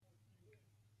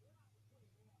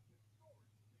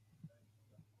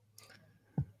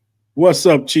What's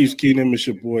up, Chiefs Kingdom? It's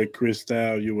your boy Chris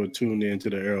Style. You are tuned in to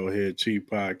the Arrowhead Chief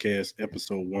Podcast,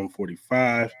 episode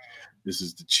 145. This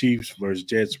is the Chiefs versus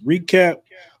Jets recap.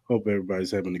 Hope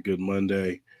everybody's having a good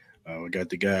Monday. We got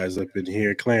the guys up in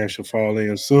here. Clarence should fall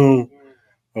in soon.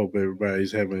 Hope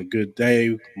everybody's having a good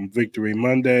day on Victory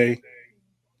Monday.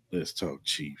 Let's talk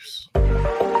Chiefs.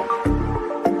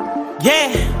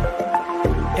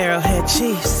 Yeah, Arrowhead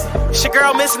Chiefs. It's your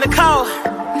girl, Miss Nicole.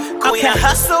 Queen of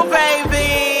Hustle,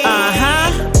 baby.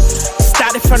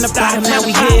 Started from the bottom, now we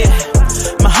here.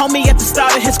 My homie at the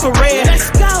start of his career. Let's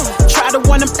go. Try to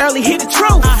warn him early, hear the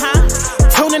truth.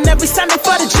 Tuning every Sunday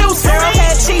for the juice.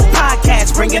 Arrowhead Chiefs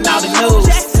Podcast, bringing all the news.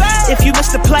 If you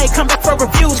missed the play, come back for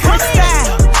reviews. Chris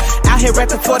Style. Out here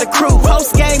repping for the crew.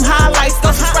 Post game highlights, go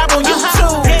subscribe on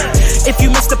YouTube. If you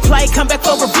missed the play, come back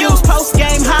for reviews. Post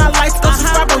game highlights, go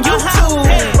subscribe on YouTube.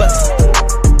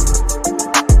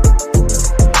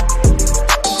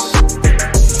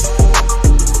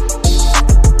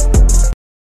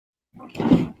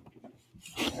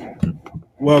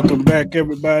 Welcome back,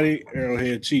 everybody.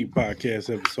 Arrowhead Chief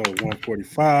Podcast, episode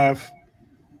 145.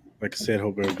 Like I said,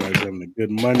 hope everybody's having a good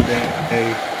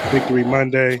Monday. Victory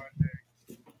Monday.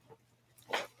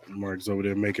 Mark's over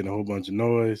there making a whole bunch of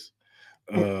noise.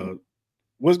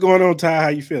 What's going on, Ty? How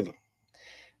you feeling?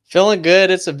 Feeling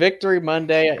good. It's a victory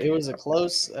Monday. It was a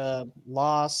close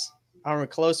loss, or a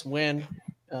close win.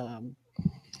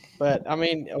 But, I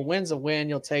mean, a win's a win.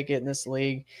 You'll take it in this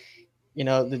league. You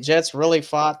know, the Jets really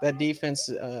fought. That defense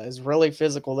is really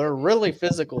physical. They're a really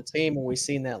physical team, and we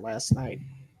seen that last night.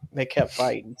 They kept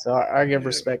fighting. So I give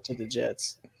respect to the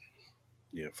Jets.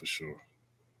 Yeah, for sure.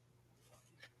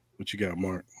 What you got,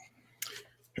 Mark?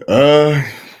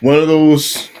 One of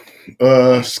those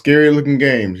scary looking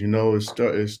games. You know, it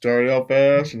started out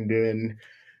fast and then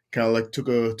kind of like took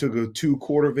a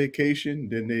 2-quarter vacation.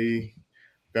 Then they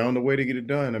found a way to get it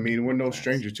done. I mean, we're no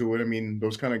stranger to it. I mean,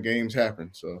 those kind of games happen.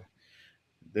 So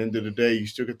at the end of the day, you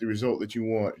still get the result that you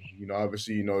want. You know,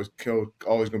 obviously, you know, it's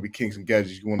always going to be kinks and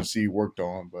gadgets you want to see worked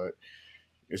on, but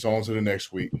it's on to the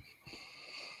next week.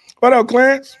 What up,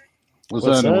 Clarence? What's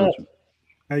happening with you?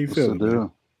 How you feeling?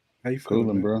 Deal? How you feeling,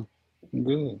 Cooling, bro? I'm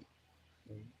good.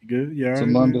 You good? Yeah. It's a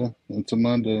Monday. It's a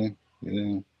Monday.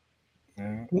 Yeah.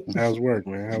 How's work,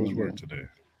 man? How was work today?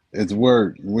 It's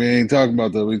work. We ain't talking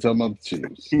about that. We talking about the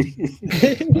Chiefs.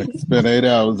 I can spend 8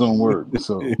 hours on work,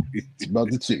 so it's about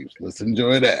the Chiefs. Let's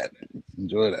enjoy that.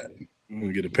 Enjoy that. I'm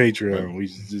gonna get a Patreon. We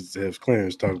just have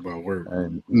Clarence talk about work.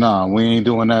 Nah, we ain't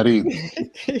doing that either.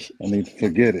 I need to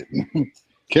forget it.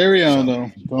 Carry on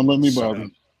though. Don't let me bother.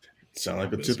 Sound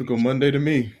like a typical Monday to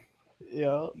me.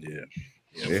 Yeah.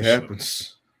 It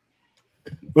happens.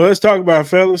 Well, let's talk about it,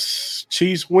 fellas.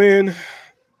 Chiefs win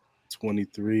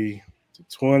 23-20.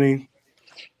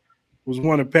 Was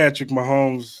one of Patrick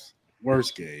Mahomes'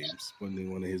 worst games. Wasn't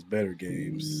one of his better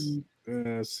games.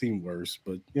 Seemed worse,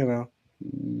 but you know,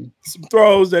 some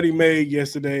throws that he made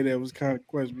yesterday that was kind of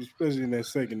questionable, especially in that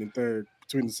second and third,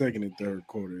 between the second and third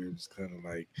quarter. It was kind of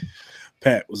like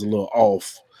Pat was a little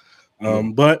off.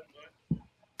 But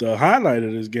the highlight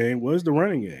of this game was the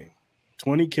running game.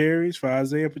 20 carries for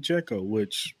Isaiah Pacheco,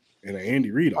 which in an Andy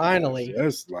Reid Finally.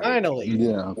 that's like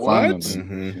Yeah, what?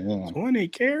 finally. Yeah. 20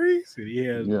 carries? He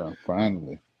had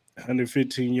Finally.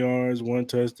 115 yards, 1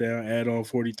 touchdown, add on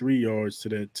 43 yards to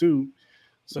that too.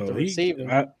 So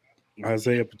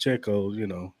Isaiah Pacheco, you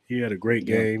know, he had a great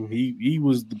game. He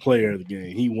was the player of the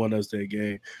game. He won us that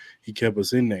game. He kept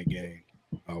us in that game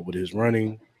with his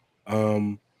running.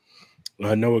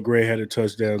 Noah Gray had a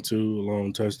touchdown too, a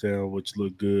long touchdown, which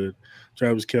looked good.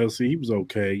 Travis Kelce, he was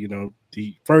okay. You know,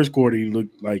 the first quarter he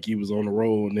looked like he was on the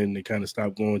roll, and then they kind of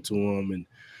stopped going to him, and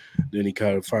then he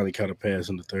finally caught a pass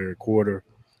in the third quarter.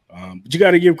 But you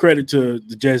got to give credit to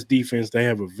the Jets defense. They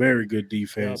have a very good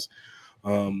defense,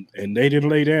 and they didn't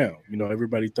lay down. You know,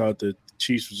 everybody thought that the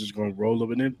Chiefs was just going to roll up,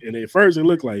 and at first it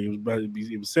looked like it was about to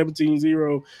be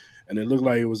 17-0, and it looked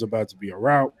like it was about to be a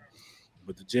rout.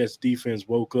 But the Jets defense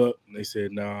woke up and they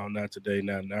said, no, not today,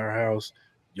 not in our house.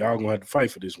 Y'all going to have to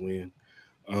fight for this win.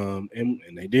 And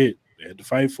they did. They had to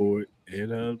fight for it.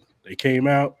 And they came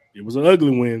out. It was an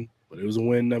ugly win, but it was a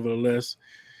win nevertheless.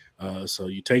 So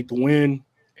you take the win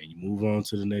and you move on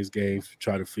to the next game,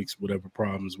 try to fix whatever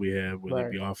problems we have, whether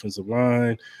it be offensive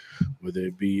line, whether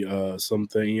it be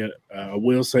something. I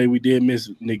will say we did miss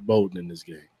Nick Bolton in this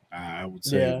game. I would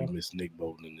say we missed Nick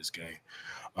Bolton in this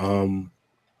game.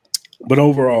 But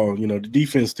overall, you know, the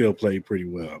defense still played pretty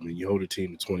well. I mean, you hold a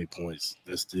team to 20 points,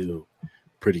 that's still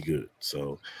pretty good.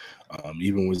 So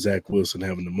even with Zach Wilson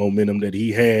having the momentum that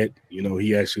he had, you know,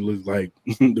 he actually looked like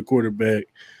the quarterback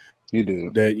He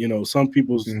did. that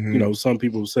Mm-hmm. some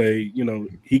people say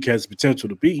he has potential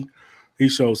to be. He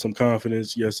showed some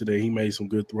confidence yesterday. He made some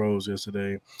good throws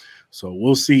yesterday. So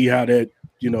we'll see how that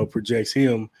projects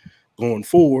him going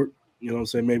forward. You know what I'm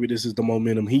saying? Maybe this is the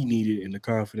momentum he needed and the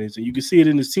confidence. And you can see it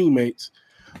in his teammates.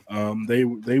 They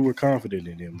were confident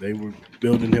in him. They were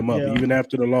building him up. Yeah, Even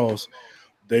after the loss,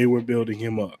 they were building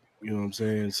him up. You know what I'm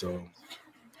saying? So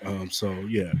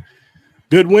yeah.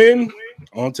 Good win.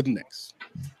 On to the next.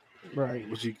 right.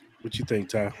 What you think,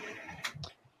 Ty?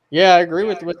 Yeah, I agree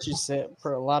with what you said.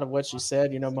 For a lot of what you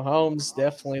said, Mahomes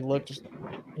definitely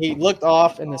looked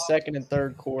off in the second and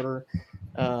third quarter.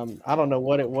 I don't know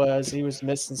what it was. He was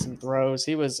missing some throws.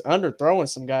 He was underthrowing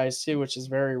some guys too, which is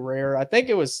very rare. I think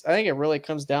it really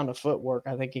comes down to footwork.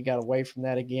 I think he got away from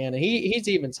that again, and he's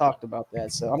even talked about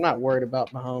that. So I'm not worried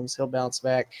about Mahomes. He'll bounce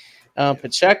back.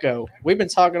 Pacheco, we've been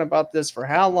talking about this for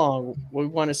how long? We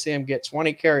want to see him get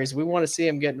 20 carries. We want to see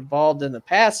him get involved in the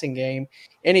passing game,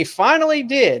 and he finally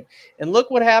did. And look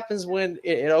what happens when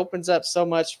it opens up so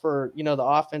much for the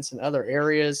offense in other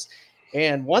areas.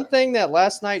 And one thing that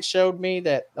last night showed me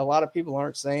that a lot of people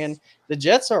aren't saying, the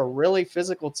Jets are a really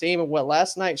physical team. And what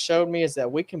last night showed me is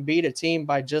that we can beat a team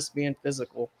by just being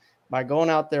physical, by going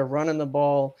out there, running the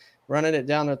ball, running it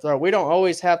down their throat. We don't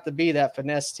always have to be that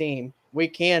finesse team. We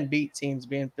can beat teams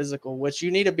being physical, which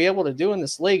you need to be able to do in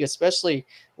this league, especially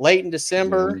late in Yeah,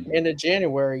 December he did. into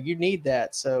January. You need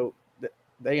that. So,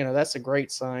 that's a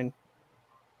great sign.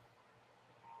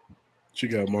 What you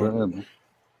got, Go Mark? ahead, man.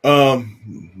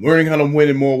 Learning how to win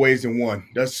in more ways than one.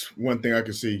 That's one thing I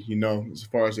can see. As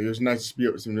far as it was nice to be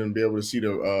able to see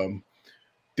them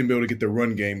be able to get the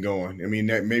run game going. I mean,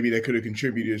 that maybe that could have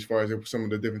contributed as far as some of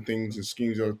the different things and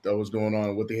schemes that was going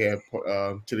on, what they had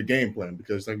to the game plan.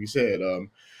 Because, like you said,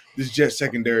 this Jet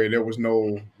secondary, there was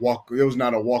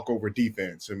not a walkover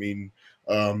defense. I mean,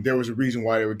 there was a reason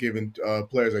why they were giving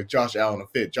players like Josh Allen a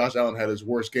fit. Josh Allen had his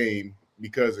worst game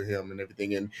because of him and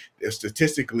everything. And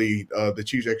statistically, the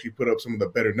Chiefs actually put up some of the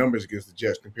better numbers against the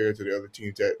Jets compared to the other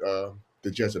teams that the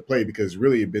Jets have played, because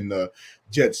really it been the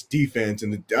Jets defense,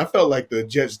 and I felt like the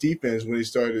Jets defense, when they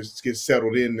started to get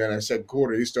settled in that second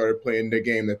quarter, they started playing the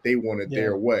game that they wanted Yeah.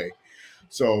 their way.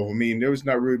 So I mean, there was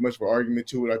not really much of an argument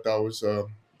to it. I thought it was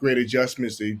great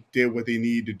adjustments. They did what they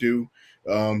needed to do.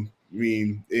 I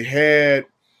mean,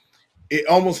 it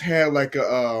almost had like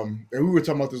and we were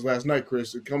talking about this last night,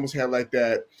 Chris. It almost had like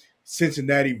that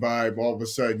Cincinnati vibe. All of a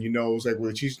sudden, it was like where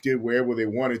the Chiefs did wherever they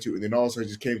wanted to, and then all of a sudden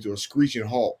just came to a screeching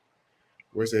halt.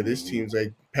 Where it said this Mhm. team's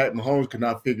like Pat Mahomes could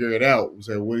not figure it out. It was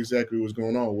like what exactly was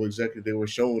going on, what exactly they were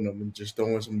showing them, and just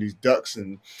throwing some of these ducks,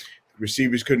 and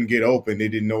receivers couldn't get open. They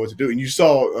didn't know what to do. And you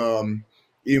saw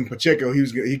even Pacheco,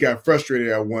 he got frustrated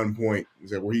at one point. Is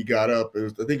that where he got up? I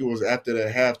think it was after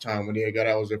the halftime when he got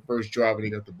out. It was their first drive and he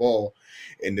got the ball,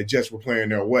 and the Jets were playing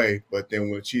their way. But then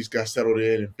when the Chiefs got settled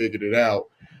in and figured it out,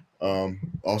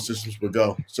 all systems would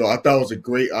go. So I thought it was a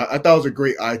great. I thought it was a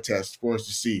great eye test for us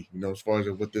to see. As far as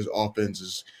what this offense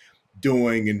is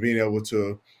doing and being able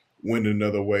to win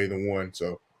another way than one.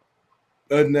 So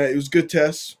other than that, it was a good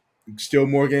test. Still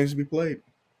more games to be played.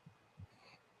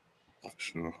 For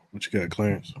sure. What you got,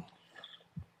 Clarence?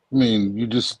 I mean,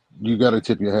 you got to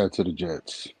tip your hat to the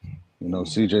Jets.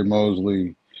 C.J.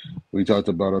 Mosley. We talked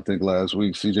about, I think, last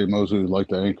week. C.J. Mosley is like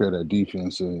the anchor of that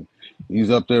defense, and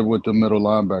he's up there with the middle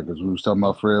linebackers. We was talking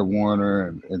about Fred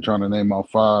Warner and trying to name out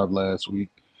five last week.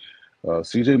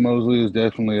 C.J. Mosley is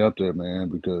definitely up there, man,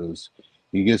 because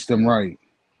he gets them right.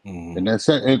 Mm-hmm.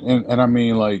 And and I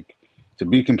mean, like, to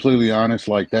be completely honest,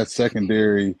 like that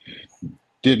secondary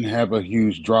didn't have a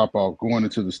huge drop off going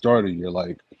into the start of the year.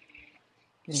 Like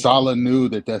Mhm. Salah knew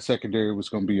that secondary was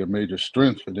going to be a major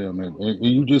strength for them, and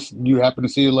you happened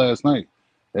to see it last night.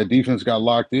 That defense got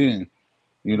locked in.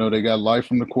 They got life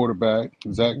from the quarterback.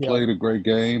 Zach Yep. played a great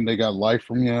game. They got life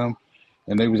from him,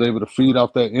 and they was able to feed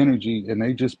off that energy, and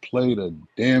they just played a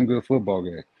damn good football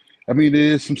game. I mean,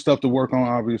 there is some stuff to work on.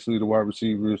 Obviously, the wide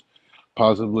receivers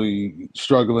possibly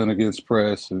struggling against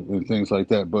press and things like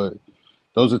that, but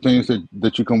those are things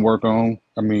that you can work on.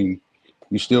 I mean,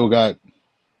 you still got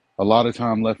a lot of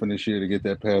time left in this year to get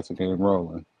that passing game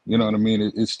rolling. You know what I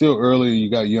mean? It's still early. You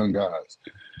got young guys,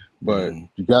 but Mm-hmm.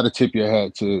 you got to tip your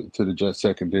hat to the Jets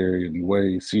secondary and the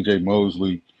way C.J.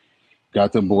 Mosley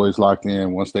got them boys locked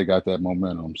in once they got that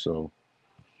momentum. So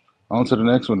on to the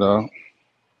next one, dog.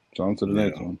 So on to the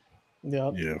next Yeah, one.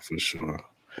 Yep. yeah, for sure.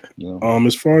 Yeah,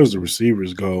 As far as the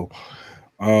receivers go,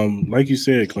 like you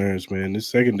said, Clarence, man, this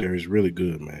secondary is really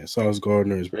good, man. Sauce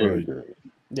Gardner is very probably good.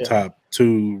 Yeah. top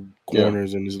two Yeah,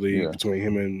 corners in this league yeah, between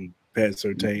him and Pat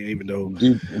Surtain, even though I know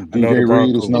the DJ Reed is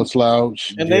Broncos. no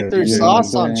slouch. And they Yeah, threw You know what I'm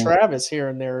sauce on saying? Travis here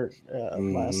and there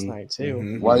last hmm night too.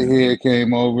 yeah, Whitehead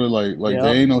came over, like Yep. they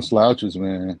ain't no slouches,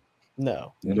 man.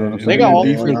 No, You know what I'm and they then got saying? that all They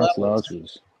ain't three defense, not levels.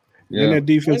 slouches. and then Yeah. that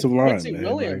defensive line, Quincy man.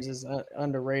 Like, Williams is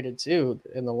underrated too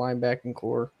in the linebacking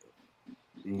core.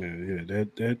 yeah,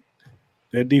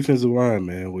 that defensive line,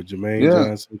 man, with Jermaine Yeah.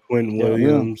 Johnson, Quentin Yep. Yeah.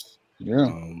 Williams.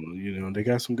 Yeah. They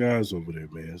got some guys over there,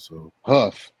 man. So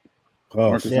Huff. Huff,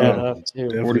 Marcus Yeah, Huff. yeah, Huff too.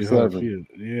 definitely Huff, 47.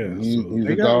 yeah, yeah. So He's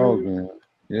they a got dog, man.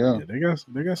 Yeah. yeah,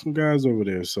 they got some guys over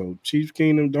there. So Chiefs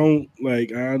Kingdom don't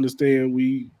like. I understand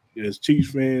we as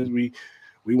Chiefs fans we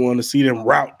want to see them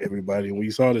rout everybody. And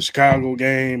we saw the Chicago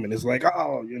game, and it's like,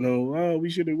 we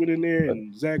should have went in there,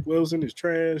 and Zach Wilson is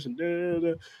trash, and da,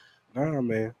 da, da. Nah,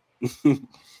 man. I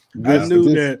This knew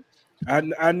this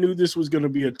that. I knew this was going to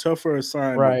be a tougher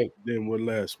assignment Right. than what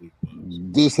last week was.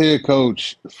 this head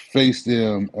coach faced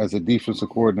them as a defensive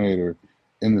coordinator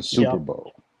in the Super Yep.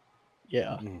 Bowl.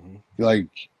 Yeah. Mm-hmm. Like,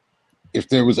 if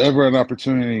there was ever an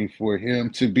opportunity for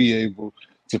him to be able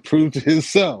to prove to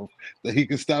himself that he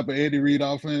could stop an Andy Reid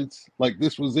offense, like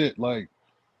this was it. Like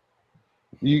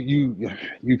you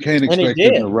can't And he expect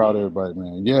him to did rout everybody,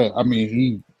 man. Yeah, I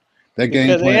mean that game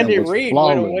because plan Andy was Reid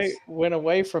flawless. went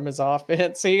away from his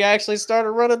offense. He actually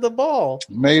started running the ball.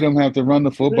 Made him have to run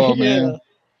the football, Yeah. man.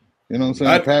 You know what I'm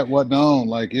saying? I Pat wasn't on.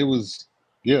 Like it was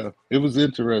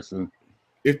interesting.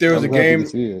 if there I was a was happy to game,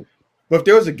 see it. but if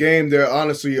there was a game there,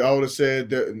 honestly, I would have said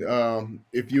that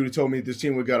if you would have told me this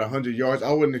team would got 100 yards,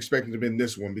 I wouldn't expect it to been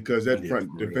this one because that Yeah,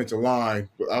 front for real. defensive line,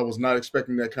 I was not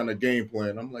expecting that kind of game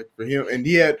plan. I'm like for him, and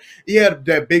he had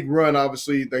that big run,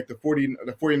 obviously, like the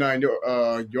 49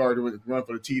 yard run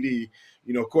for the TD.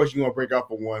 Of course, you want to break out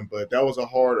for one, but that was a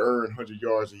hard earned 100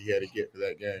 yards that he had to get for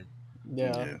that game.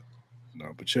 Yeah. Yeah.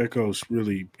 No, Pacheco's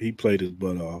really he played his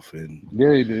butt off, and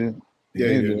Yeah, he did. Yeah,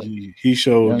 he Yeah, he did. did. he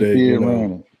showed Young that kid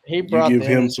ran it. He you brought give the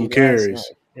him energy some last carries. night.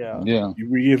 Yeah. Yeah.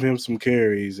 You give him some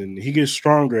carries, and he gets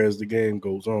stronger as the game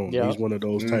goes on. Yeah. He's one of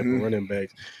those type of Mm-hmm. running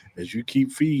backs. As you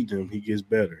keep feeding him, he gets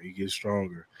better. He gets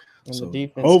stronger. And the So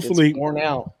defense gets hopefully, worn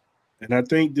out. and I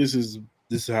think this is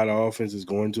how the offense is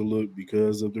going to look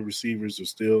because of the receivers are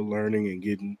still learning and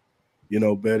getting,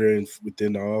 better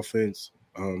within the offense.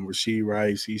 Rasheed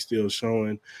Rice, he's still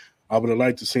showing. I would have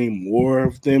liked to see more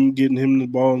of them getting him the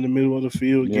ball in the middle of the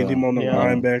field, getting Yeah. him on the Yeah.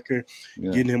 linebacker,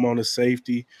 Yeah. getting him on the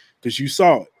safety. Because you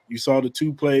saw it. You saw the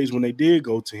two plays when they did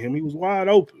go to him. He was wide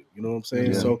open. You know what I'm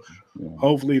saying? Yeah. So Yeah.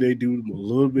 hopefully they do a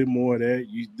little bit more of that.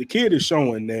 The kid is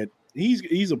showing that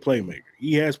he's a playmaker.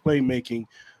 He has playmaking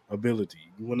ability.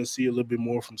 You want to see a little bit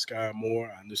more from Sky Moore.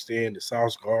 I understand the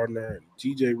Sauce Gardner and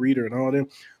TJ Reader and all them.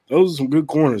 Those are some good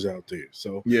corners out there.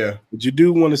 So, Yeah. but you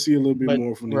do want to see a little bit But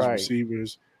more from these right.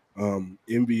 receivers.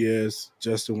 MVS,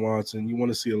 Justin Watson. You want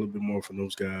to see a little bit more from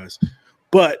those guys.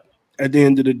 But at the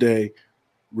end of the day,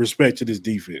 respect to this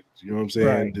defense. You know what I'm saying?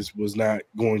 Right. This was not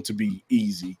going to be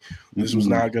easy. This was Mm-mm.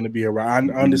 not going to be a ride.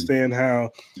 I understand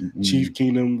how Mm-mm. Chief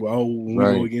Kingdom, when we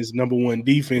go Right. against number one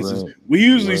defenses, Right. we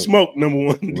usually Right. smoke number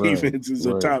one Right. defenses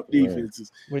or Right. top Right.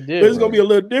 defenses. We But did. it's going to be a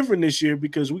little different this year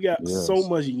because we got so Yes.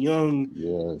 much young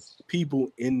Yes.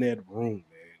 people in that room,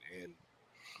 man. And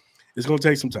it's going to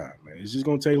take some time, man. It's just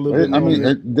going to take a little bit I mean,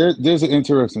 longer. there's an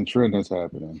interesting trend that's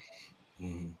happening.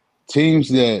 Mhm. Teams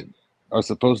that are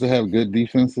supposed to have good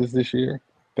defenses this year,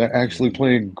 they're actually Mhm.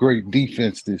 playing great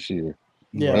defense this year.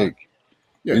 Yeah. Like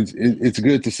Yeah. it's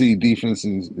good to see defense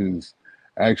is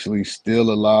actually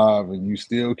still alive and you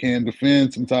still can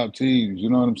defend some top teams. You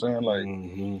know what I'm saying? Like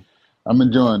Mhm. I'm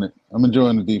enjoying it. I'm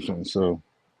enjoying the defense. So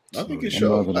I think So, it I'm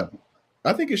showed. loving it.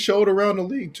 I think it showed around the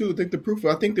league too. I think the proof.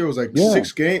 I think there was like Yeah.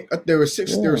 6 games. There were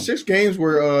six. There were Yeah. 6 games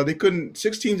where they couldn't.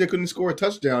 6 teams that couldn't score a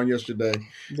touchdown yesterday. I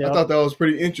Yeah. thought that was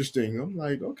pretty interesting. I'm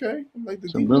like, okay. I'm like the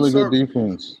Some defense. really good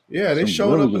defense. Yeah, they Some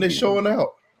showing really up and good they defense. showing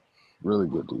out. Really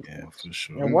good yeah, defense. for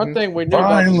sure. And one thing we knew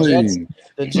about Finally.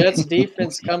 the Jets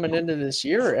defense coming into this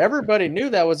year, everybody knew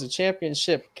that was a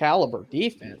championship caliber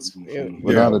defense. Mhm.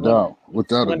 Without Yeah. a doubt.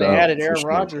 Without a When they doubt. added for Aaron sure.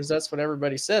 Rodgers, that's what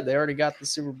everybody said. They already got the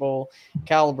Super Bowl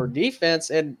caliber defense,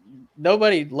 and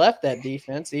nobody left that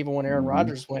defense. Even when Aaron Mhm.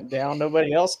 Rodgers went down,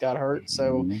 nobody else got hurt.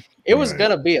 So Mhm. it was Right.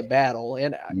 going to be a battle.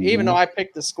 And even though Mhm. I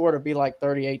picked the score to be like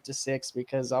 38-6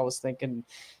 because I was thinking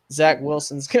Zach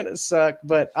Wilson's going to suck,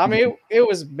 but I mean, it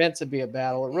was meant to be a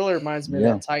battle. It really reminds me of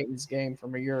Yeah. that Titans game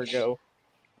from a year ago.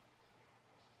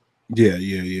 Yeah.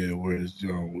 Whereas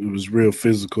it was real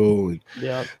physical, and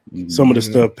Yeah, some of the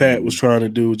Mhm. stuff Pat was trying to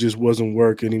do just wasn't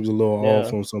working. He was a little Yeah.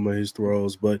 off on some of his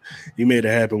throws, but he made it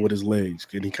happen with his legs,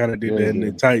 and he kind of did Yeah, that he in the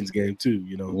did. Titans game too.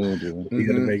 Yeah, dude. He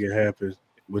had to Mhm. make it happen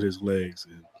with his legs.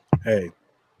 And hey,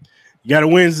 You got to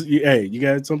wins. Hey, you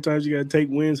got sometimes you got to take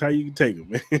wins how you can take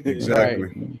them. Right. Exactly.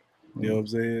 You know what I'm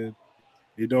saying?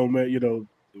 It don't matter.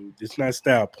 It's not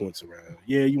style points around.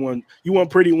 Yeah, you want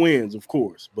pretty wins, of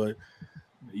course, but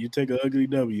you take an ugly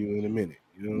W in a minute.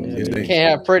 You know what I'm Yeah, you saying? can't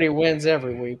have So, pretty wins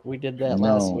every week. We did that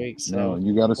last No, week, no, so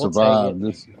you got to we'll take survive. it.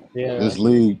 This Yeah,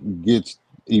 league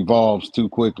evolves too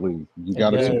quickly. You it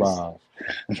got to does. survive.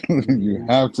 You mhm.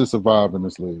 have to survive in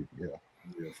this league. Yeah.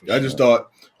 Yeah, for I sure. just thought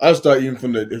I just thought even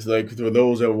from the it's like for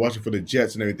those that were watching for the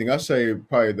Jets and everything, I say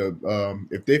probably the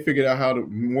if they figured out how to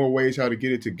more ways how to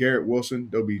get it to Garrett Wilson,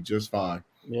 they'll be just fine.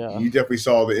 Yeah, You definitely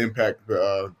saw the impact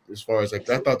as far as like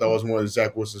I thought that was one of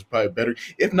Zach Wilson's probably better,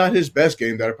 if not his best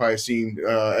game that I've probably seen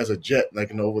as a Jet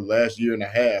like in over the last year and a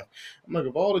half. I'm like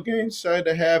of all the games decided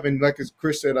to have, and like as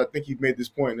Chris said, I think he made this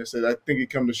point and I said I think it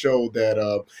come to show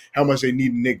that how much they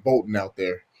need Nick Bolton out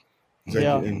there. It's like,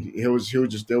 yeah, and he was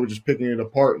just they were just picking it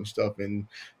apart and stuff and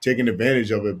taking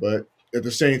advantage of it. But at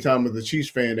the same time, as the Chiefs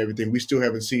fan and everything, we still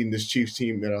haven't seen this Chiefs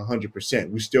team at 100%.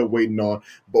 We still waiting on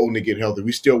Bolton to get healthy.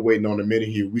 We still waiting on the minute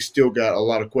here. We still got a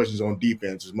lot of questions on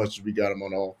defense as much as we got them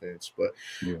on offense. But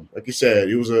Yeah. like you said,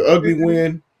 it was an ugly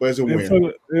win, but it's a And,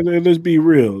 win. and let's be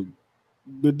real.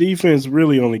 The defense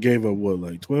really only gave up what,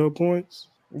 like 12 points?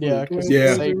 Was yeah. it Because 12 of the Yeah,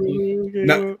 points they safety. really gave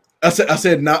not. up? I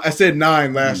said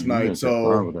 9 last You night. gotta take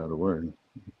five So of that away.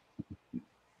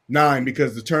 9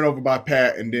 because the turnover by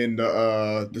Pat and then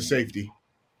the safety.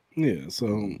 Yeah, so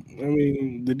I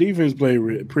mean, the defense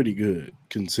played pretty good Hmm.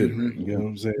 considering. You know Yeah, what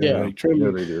I'm saying? Yeah, Like yeah,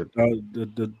 Trevor, they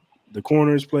did. the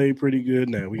corners played pretty good.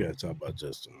 Now we got to talk about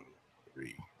Justin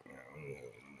Reed.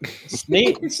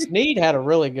 Snead had a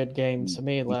really good game to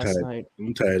me I'm last tight. night.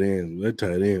 I'm tight end. That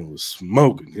tight end was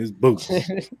smoking his boots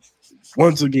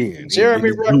once again. In Jeremy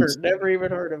his boots. Ruckert, never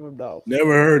even heard of him though.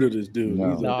 Never heard of this dude. He's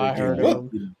No, No, up there I getting heard of his But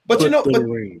him. but foot through the but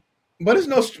ring. But it's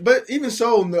no. But even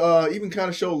so, even kind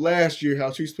of showed last year how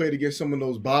Chiefs played against some of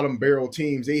those bottom barrel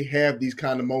teams. They have these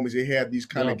kind of moments. They have these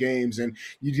kind of Yep. games, and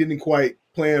you didn't quite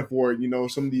plan for it.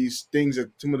 Some of these things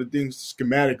some of the things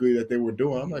schematically that they were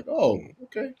doing. I'm like, oh,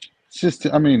 okay. it's just.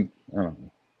 I mean, I don't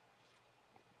know.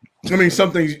 I mean,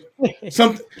 some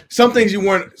things you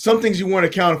weren't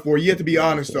accounting for. You have to be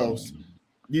honest though.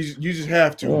 You just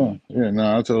have to. Yeah.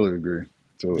 No, I totally agree.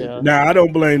 Totally Yeah. agree. Now I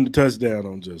don't blame the touchdown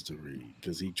on Justin Reed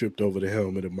because he tripped over the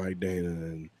helmet of Mike Dana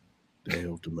and they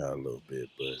helped him out a little bit.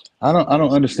 But I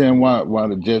don't understand why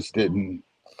the Jets didn't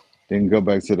go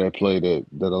back to that play that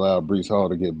allowed Brees Hall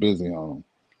to get busy on him.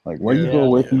 Like, why you go Yeah.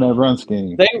 away yeah, from that run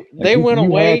scheme? They Like went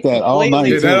you had away that all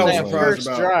completely night Yeah, that I from too. was that Like surprised first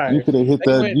about. you drive. could have hit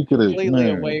They that. went You could have, completely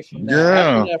man. away from that. After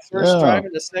Yeah, that first yeah. drive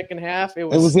in the second half, It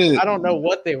was I it. don't know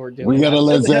what they were We doing. I gotta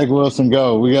let said that. Zach Wilson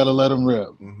go. We gotta let him rip.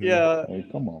 Hmm. Yeah.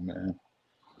 Like, come on, man.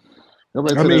 Go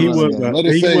back I to mean that running game. Let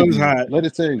it he save was you. hot. Let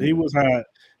it save He you. was hot.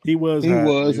 He was He hot.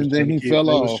 was, and then he fell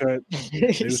off.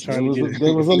 They was There trying to was get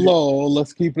there was a it. lull.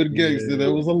 Let's keep it gangster. There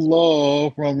Yeah, was a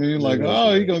lull from him. Like, yeah,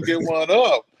 oh, he gonna get one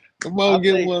up. Come I on,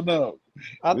 get think one up.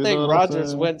 I You think know what I'm Rogers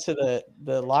saying? went to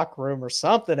the locker room or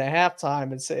something at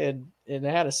halftime and said and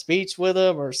had a speech with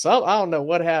him or something. I don't know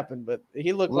what happened, but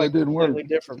he looked Well, it like a didn't work.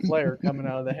 completely different player coming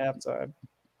out of the halftime.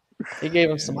 He gave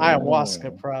him some yeah,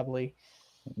 ayahuasca, probably.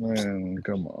 Man,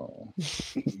 come on.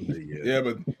 yeah. Yeah,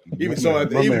 but My even so,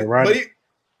 man, my man, even Rodgers.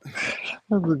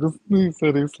 but He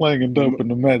said he's slanging dope in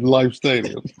the MetLife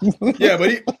Stadium. yeah,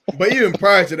 but even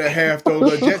prior to that half, though,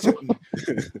 the Jets.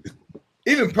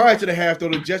 Even prior to the half, though,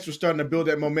 the Jets were starting to build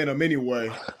that momentum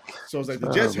anyway. So it's like the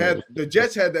Oh,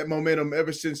 Jets man. had that momentum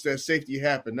ever since that safety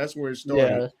happened. That's where it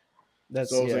started. Yeah,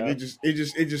 that's So it's like yeah.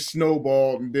 it just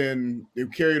snowballed, and then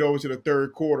it carried over to the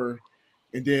third quarter,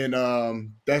 and then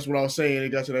that's what I was saying. It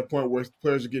got to that point where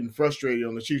players are getting frustrated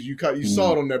on the Chiefs. You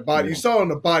saw Mm, it on their body. You yeah. saw it on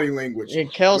the body language. And I'm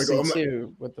like, Kelsey I'm like,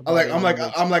 too with the I'm like, body I'm like,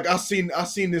 language. I'm like, I've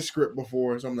seen this script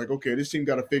before, so I'm like, okay, this team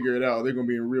got to figure it out. They're gonna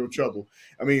be in real trouble.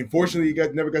 I mean, fortunately,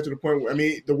 never got to the point where I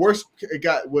mean, the worst it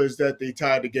got was that they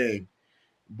tied the game.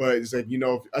 But it's like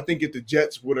I think if the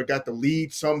Jets would have got the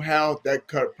lead somehow, that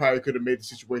probably could have made the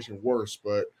situation worse.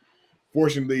 But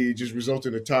fortunately, it just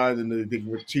resulted in a tie. And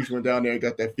the Chiefs went down there,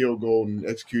 got that field goal, and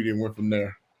executed, and went from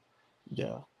there.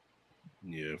 Yeah.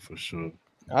 Yeah, for sure.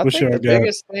 I What think y'all got?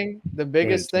 the Go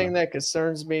ahead, biggest thing Tom. that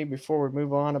concerns me before we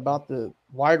move on about the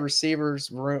wide receivers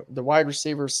room, the wide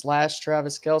receivers slash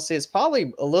Travis Kelsey is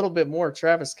probably a little bit more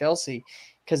Travis Kelsey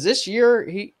because this year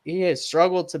he has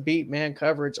struggled to beat man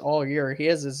coverage all year. He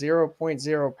has a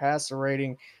 0.0 passer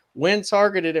rating when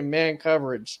targeted in man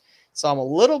coverage. So I'm a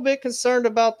little bit concerned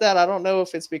about that. I don't know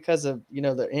if it's because of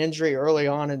the injury early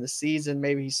on in the season.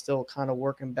 Maybe he's still kind of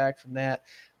working back from that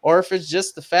or if it's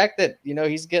just the fact that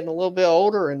he's getting a little bit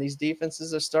older and these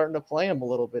defenses are starting to play him a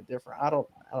little bit different. I don't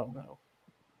know.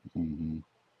 Mhm.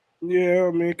 Yeah,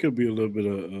 I mean, it could be a little bit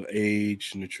of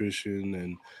age, nutrition,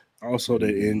 and also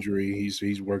the injury.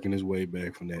 He's working his way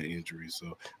back from that injury,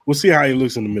 so we'll see how he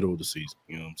looks in the middle of the season.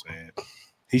 You know what I'm saying?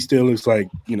 He still looks like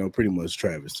pretty much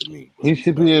Travis to me, He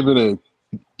should be able to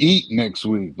eat next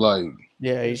week. Like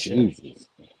Yeah, he should. Jesus.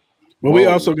 but we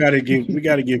Whoa. also got to give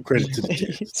credit to the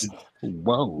Jets.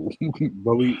 Whoa.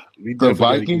 But we The definitely got to give.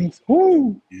 Vikings?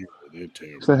 Woo. Yeah, they're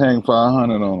terrible. Should hang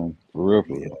 500 on them. For real, for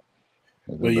Yeah, real.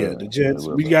 They're but yeah, bad. the They're Jets.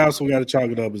 real We bad. also got to chalk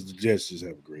it up as the Jets just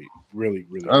have a great, really, really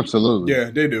great defense. Absolutely. Yeah,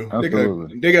 they do.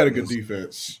 Absolutely. They got a good Yes.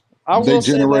 defense. I They will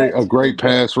say generate that a too, great but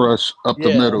pass rush up the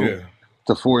yeah, middle Yeah.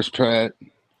 to force Pat.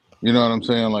 You know what I'm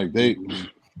saying? Like Mhm.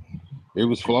 it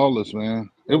was flawless, man.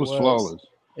 It it was was. flawless.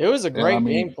 It was a And I great game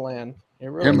mean, plan. It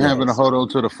really him Yeah, having to was. hold on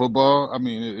to the football. I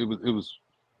mean, it was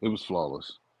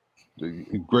flawless.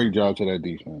 Great job to that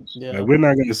defense. like Yeah. we're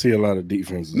not going to see a lot of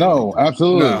defenses like No, that.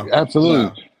 absolutely, No, no.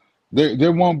 absolutely.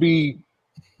 There won't be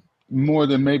more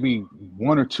than maybe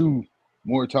one or two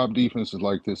more top defenses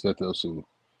like this that they'll see.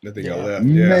 That they got Yeah. left.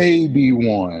 Yeah. Maybe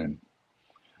one,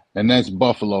 and that's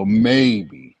Buffalo.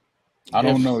 Maybe I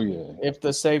don't If know yet.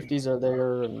 the safeties are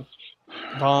there and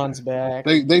Vaughn's back,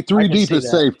 They I three can deep see at that.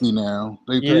 safety now.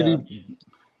 They three Yeah. deep.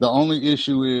 The only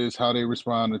issue is how they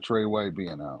respond to Trey White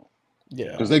being out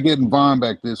Yeah. because they're getting Vaughn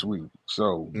back this week.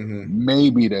 So Hmm.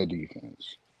 maybe that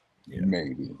defense, Yeah,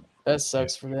 maybe. That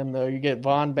sucks for them though. You get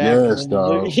Vaughn back and Yes, then you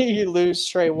lose dog. you lose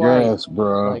Trey White. Yes,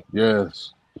 bro. Like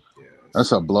Yes, that's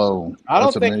yes. a blow. I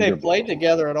That's don't a think they major played blow.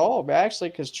 together at all, but actually,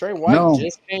 because Trey White No.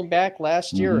 just came back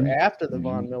last year Mm-hmm. after the Mm-hmm.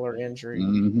 Von Miller injury.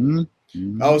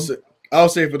 Mm-hmm. I'll Mm-hmm. say, I'll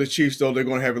say for the Chiefs though, they're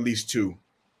going to have at least two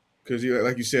because,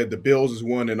 like you said, the Bills is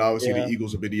one, and obviously the Yeah,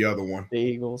 Eagles will be the other one. the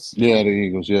Eagles. Yeah, the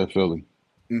Eagles. Yeah, Philly.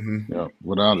 Hmm. Yeah,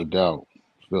 without a doubt,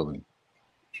 Philly.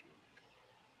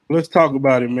 Let's talk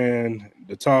about it, man.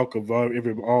 The talk of all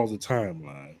the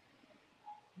timeline.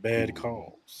 Bad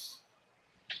calls.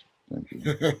 Thank you.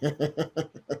 Thank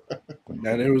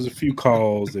Now you. there was a few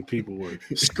calls that people were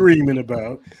screaming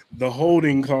about. The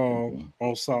holding Thank call you.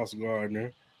 on Sauce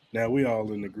Gardner. Now we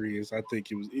all in agreement. I think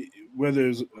whether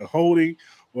it's a holding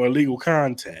or illegal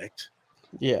contact.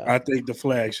 Yeah, I think the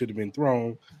flag should have been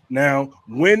thrown. Now,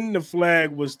 when the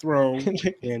flag was thrown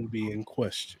can be in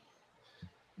question.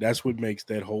 That's what makes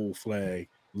that whole flag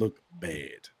look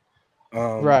bad.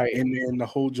 right. And then the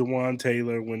whole Jawan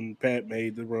Taylor when Pat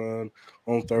made the run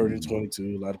on 3rd and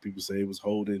 22. A lot of people say it was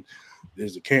holding.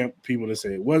 There's a camp people that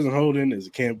say it wasn't holding. There's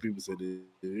a camp people that it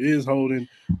is holding.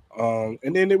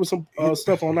 And then there was some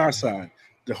stuff on our side.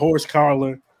 The horse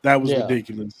collar that was Yeah,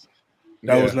 ridiculous.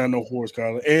 That was Yeah. not no horse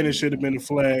collar, and it should have been a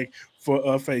flag for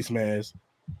a face mask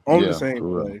on the Yeah, same for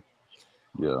real. play.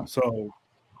 Yeah. So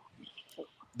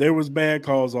there was bad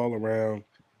calls all around.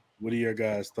 What are your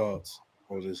guys' thoughts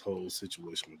on this whole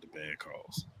situation with the bad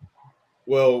calls?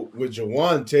 Well, with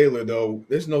Jawan Taylor though,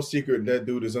 there's no secret that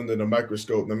dude is under the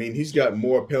microscope. I mean, he's got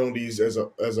more penalties as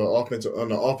a offensive on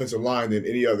the offensive line than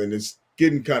any other, and it's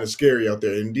getting kind of scary out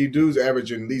there. And these dudes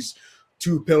averaging at least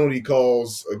two penalty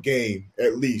calls a game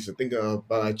at least. I think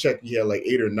by I checked, he had like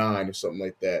 8 or 9 or something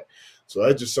like that. So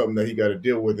that's just something that he got to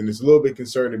deal with, and it's a little bit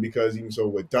concerning because even so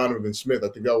with Donovan Smith, I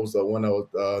think that was the one that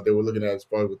was they were looking at as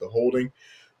far as with the holding.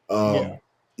 yeah,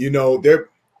 Um,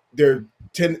 they're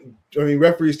tend. I mean,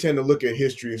 referees tend to look at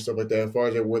history and stuff like that. As far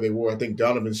as where they were, I think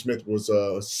Donovan Smith was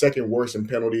second worst in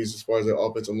penalties as far as the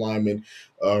offensive lineman.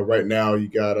 Right now, you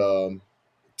got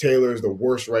Taylor's the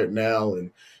worst right now,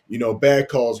 and bad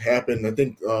calls happen. I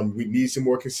think we need some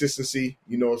more consistency.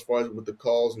 As far as with the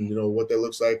calls and what that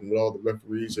looks like and what all the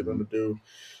referees are going to do.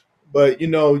 But you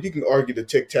can argue the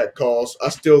tic tac calls. I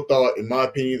still thought, in my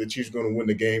opinion, the Chiefs were going to win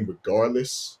the game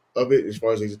regardless of it, as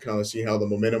far as they kind of see how the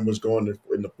momentum was going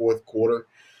in the fourth quarter.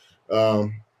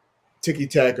 Um, Ticky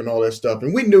tack and all that stuff.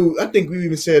 And we knew, I think we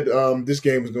even said this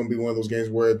game was going to be one of those games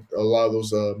where a lot of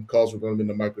those calls were going to be in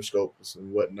the microscopes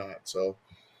and whatnot. So,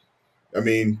 I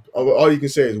mean, all you can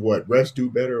say is what? Refs do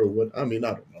better or what? I mean,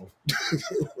 I don't know.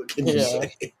 What can you yeah,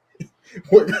 say?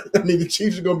 I mean, the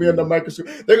Chiefs are going to be under microscope.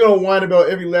 They're going to whine about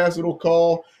every last little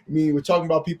call. I mean, we're talking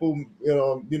about people,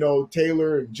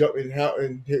 Taylor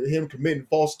and him committing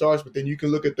false starts. But then you can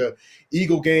look at the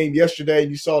Eagle game yesterday,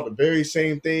 and you saw the very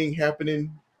same thing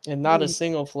happening. and I not a mean,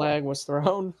 single flag was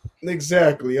thrown.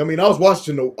 exactly. I mean, I was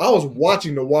watching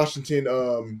the Washington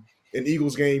and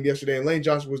Eagles game yesterday, and Lane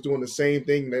Johnson was doing the same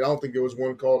thing. And I don't think there was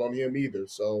one called on him either.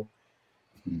 So,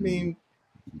 I Mhm. mean,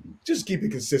 just keep it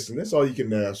consistent. That's all you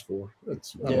can ask for. I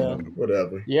don't Yeah, know,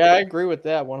 whatever. yeah, I agree with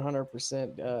that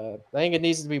 100%. I think it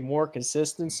needs to be more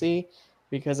consistency.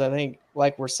 because I think,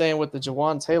 like we're saying with the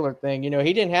Jawan Taylor thing, he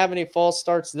didn't have any false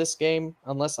starts this game,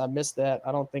 unless I missed that.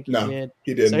 I don't think he No, did.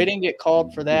 he So he didn't. didn't get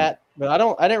called for that. But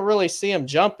I didn't really see him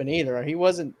jumping either. He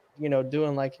wasn't,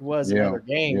 doing like he was in Yeah, other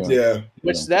games, yeah, Yeah. yeah.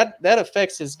 which that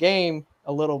affects his game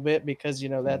a little bit because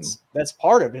Mhm. that's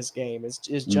part of his game is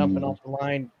jumping Mm-hmm. off the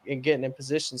line and getting in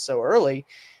position so early.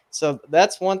 So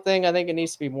that's one thing I think it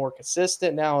needs to be more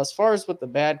consistent. Now, as far as with the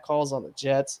bad calls on the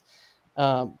Jets,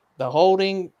 the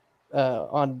holding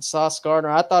on Sauce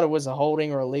Gardner, I thought it was a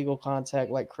holding or a legal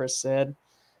contact, like Chris said.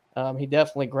 He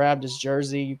definitely grabbed his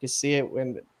jersey. You could see it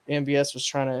when MVS was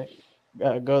trying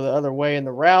to go the other way in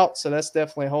the route. So that's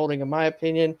definitely holding, in my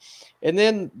opinion. And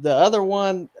then the other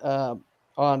one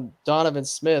on Donovan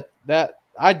Smith, that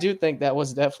I do think that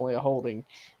was definitely a holding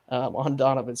on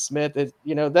Donovan Smith.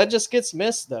 That just gets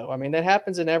missed, though. I mean, that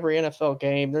happens in every NFL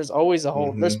game. There's always a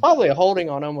hold. There's Mhm. probably a holding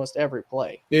on almost every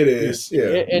play. It Yeah. is. Yeah.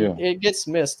 And Yeah. it gets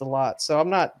missed a lot. So I'm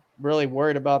not really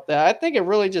worried about that. I think it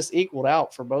really just equaled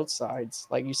out for both sides.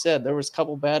 Like you said, there was a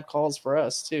couple bad calls for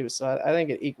us too. So I think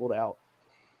it equaled out.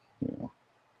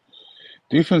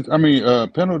 Defense.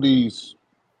 Penalties.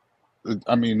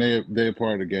 I mean, they're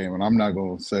part of the game, and I'm not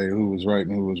going to say who was right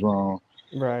and who was wrong.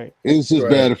 Right. It's just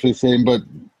Right. bad officiating, but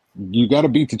you got to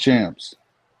beat the champs.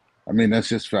 I mean, that's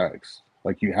just facts.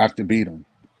 Like, you have to beat them.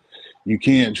 You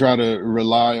can't try to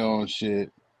rely on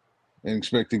shit and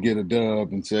expect to get a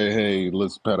dub and say, "Hey,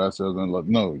 let's pat ourselves on the love."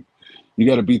 No, you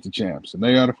got to beat the champs, and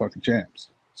they are the fucking champs.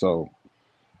 So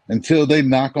until they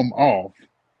knock them off,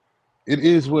 it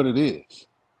is what it is.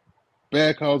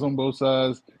 Bad calls on both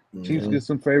sides. Chiefs Mhm. get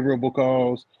some favorable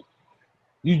calls.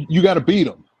 You got to beat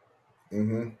them.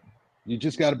 Mhm. You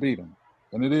just got to beat them,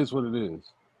 and it is what it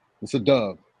is. It's a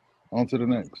dub. On to the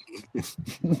next.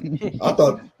 I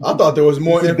thought there was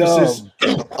more It's a emphasis.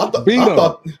 dub. I thought Beat I them.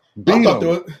 thought I Beat thought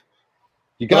there them. was,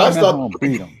 You but got them at home.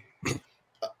 Beat them.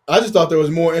 I just thought there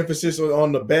was more emphasis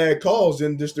on the bad calls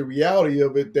than just the reality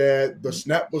of it that the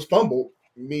snap was fumbled.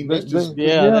 I mean, that's just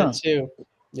Yeah, Yeah, that too. and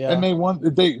Yeah. they won.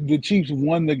 The Chiefs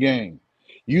won the game.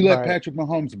 You let Right. Patrick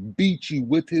Mahomes beat you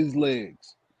with his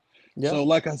legs. Yeah. So,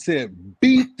 like I said,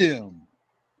 beat them.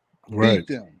 Right.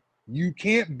 Beat them. You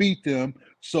can't beat them.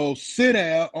 So sit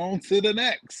down. On to the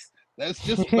next. That's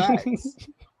just facts.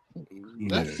 Yeah.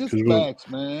 That's just Because facts,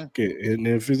 man. okay, and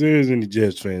if there is any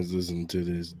Jets fans listening to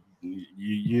this,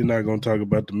 you're not going to talk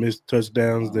about the missed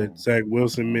touchdowns that No, Zach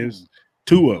Wilson no, missed.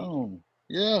 Two of them. no.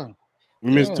 Yeah, He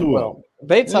missed yeah, two of Well, them.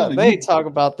 they yeah. talk they talk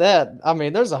about that. I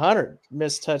mean, there's 100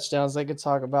 missed touchdowns they could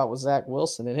talk about with Zach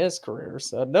Wilson in his career.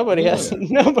 So nobody Yeah. has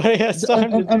nobody has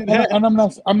time to do that. And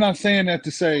I'm not saying that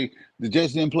to say the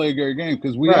Jets didn't play a great game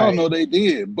because we all Right. know they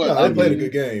did. But no. I They played a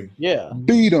good mean, game. Yeah.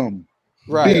 beat them,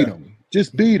 beat Right. Yeah. them,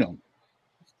 just beat them.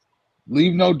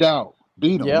 Leave no doubt,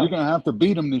 beat them. Yeah. You're gonna have to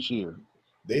beat them this year.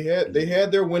 They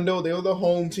had their window. They were the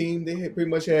home team. They had pretty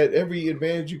much had every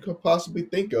advantage you could possibly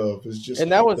think of. It's just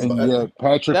And that was And yet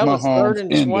Patrick third Mahomes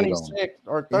and ended them. 26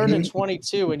 or third and mhm,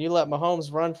 22, and you let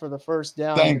Mahomes run for the first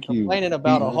down, and you're Thank you. complaining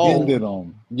about a He hold. ended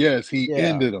them. Yes, he Yeah.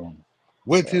 ended them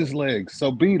with his So legs.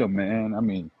 So beat them, man. I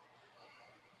mean,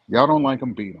 y'all don't like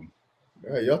him, beat him.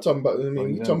 yeah, y'all talking about. So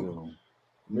you gotta do them.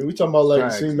 We talking about like it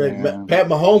Facts, seems like man. Pat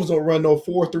Mahomes don't run no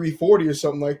 4.340 or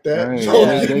something like that. Hey, So yeah,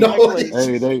 they, you they, know,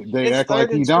 exactly. hey, they It's act like third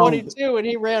he and don't. 22, and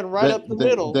he ran right They, up the they,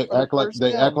 middle they for the act like first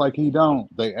they act down. like he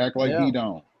don't. They act like Yeah, he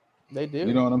don't. they You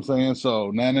do. know what I'm saying? So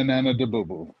nana nana de boo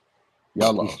boo.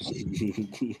 Y'all lost.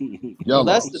 Well, Y'all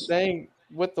that's the lost. thing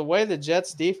with the way the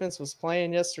Jets defense was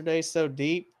playing yesterday, so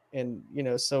deep and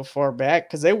so far back,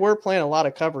 because they were playing a lot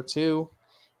of cover two,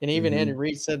 and even Andy hmm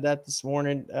Reid said that this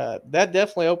morning. That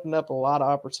definitely opened up a lot of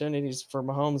opportunities for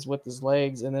Mahomes with his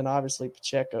legs, and then obviously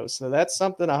Pacheco. So that's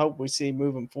something I hope we see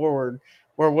moving forward.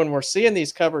 Where when we're seeing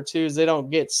these cover twos, they don't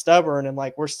get stubborn and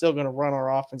like we're still going to run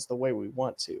our offense the way we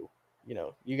want to.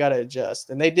 You got to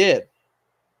adjust, and they did.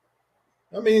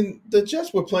 I mean, the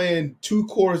Jets were playing 2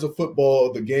 quarters of football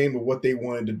of the game of what they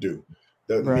wanted to do.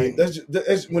 I mean, Right.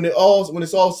 that's when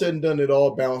it's all said and done, it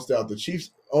all balanced out. The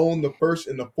Chiefs own the first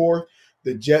and the fourth.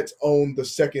 The Jets own the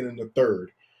second and the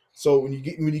third. So when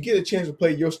you get a chance to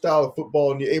play your style of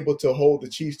football and you're able to hold the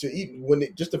Chiefs to even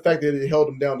just the fact that it held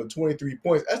them down to 23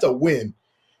 points, that's a win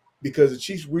because the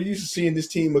Chiefs, we're used to seeing this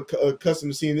team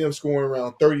accustomed to seeing them scoring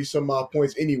around 30 some odd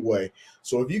points anyway.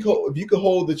 So if you could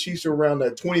hold the Chiefs around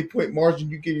that 20-point margin,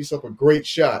 you give yourself a great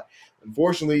shot.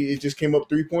 Unfortunately, it just came up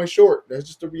 3 points short. That's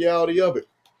just the reality of it.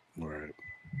 Right.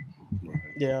 Right.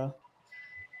 Yeah.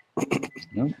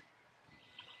 Yep.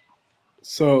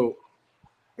 So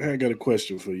I got a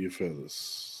question for you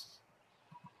fellas.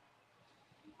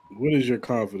 What is your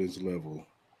confidence level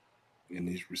in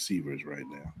these receivers right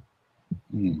now?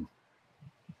 Mm.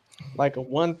 Like a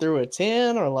 1 through a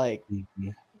 10, or like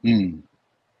Mm.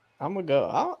 I'm gonna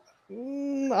go.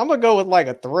 I'm gonna go with like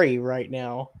a 3 right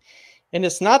now. And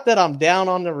it's not that I'm down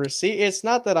on the receipt. It's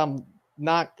not that I'm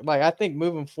not like I think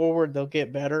moving forward they'll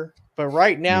get better. But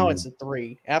right now it's a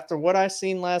 3. After what I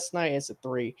seen last night, it's a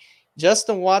 3.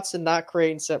 Justin Watson not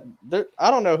creating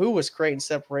I don't know who was creating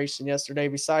separation yesterday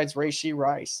besides Rashee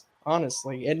Rice,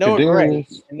 honestly, and Noah Gray.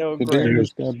 Kadarius. And Noah Gray.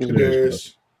 Kadarius got big.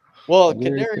 Kadarius. Well,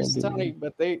 Kadarius got Kadarius Toney, big.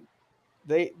 but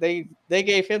they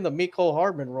gave him the Mecole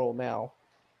Hardman role now.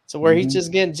 So where he's Mm-hmm.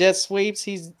 just getting jet sweeps,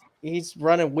 he's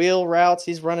running wheel routes,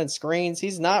 he's running screens,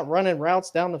 he's not running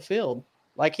routes down the field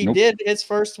like he Nope. did his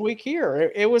first week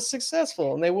here. It was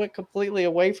successful, and they went completely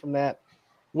away from that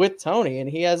with Tony, and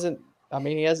he hasn't. I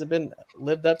mean, he hasn't been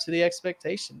lived up to the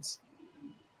expectations.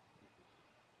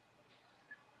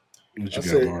 What I you got,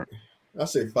 say Mark? I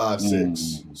say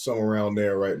 5-6, Mm. somewhere around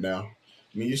there right now.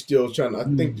 I mean, you're still trying. I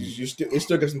think you still they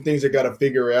still got some things they got to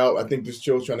figure out. I think they're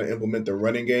still trying to implement the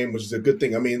running game, which is a good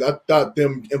thing. I mean, I thought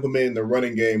them implementing the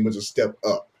running game was a step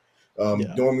up.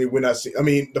 Yeah. Normally, we're not seeing. I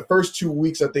mean, the first 2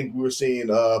 weeks, I think we were seeing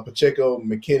Pacheco,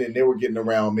 McKinnon. They were getting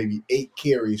around maybe 8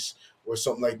 carries or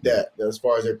something like that. As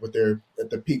far as like what they're at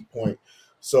the peak point.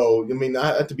 So I mean,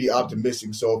 I have to be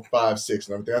optimistic. So 5-6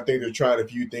 and everything. I think they're trying a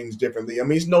few things differently. I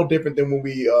mean, it's no different than when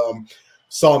we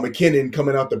saw McKinnon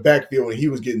coming out the backfield and he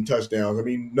was getting touchdowns. I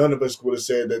mean, none of us would have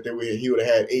said that he would have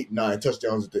had 8-9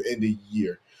 touchdowns at the end of the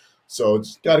year. So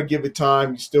just got to give it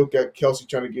time. You still got Kelsey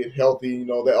trying to get healthy. You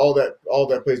know that all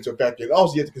that plays into a factor. And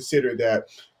also, you have to consider that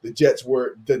the Jets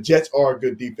are a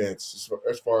good defense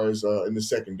as far as in the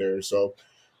secondary. So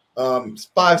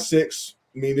 5-6.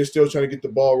 I mean, they're still trying to get the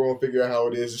ball rolling, figure out how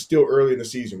it is. It's still early in the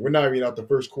season. We're not even out the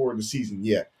first quarter of the season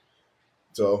yet.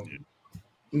 So I'm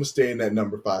gonna stay in that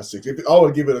number 5-6. If I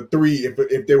would give it a 3,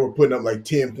 if they were putting up like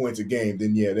 10 points a game,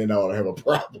 then yeah, then I would have a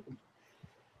problem.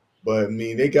 But I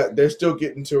mean, they're still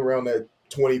getting to around that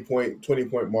 20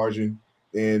 point margin,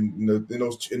 and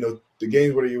the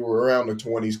games where they were around the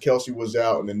 20s, Kelsey was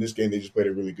out, and in this game they just played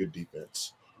a really good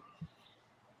defense.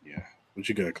 Yeah. What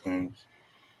you got, Clarence?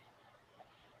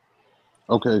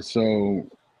 Okay, so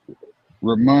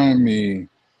remind me,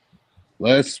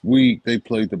 last week they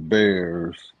played the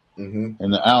Bears, Mm-hmm.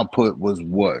 and the output was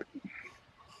what?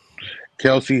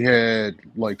 Kelsey had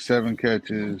like 7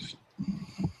 catches.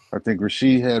 I think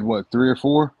Rasheed had what, 3 or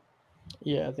 4?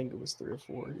 Yeah, I think it was 3 or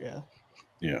 4. Yeah.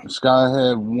 Yeah. Sky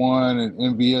had 1, and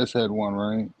MVS had 1,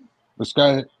 right? But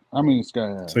Sky I think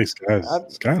Sky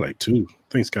like 2. I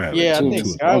think Sky had like Yeah, I 2, think 2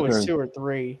 or Sky was Okay. 2 or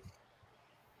 3.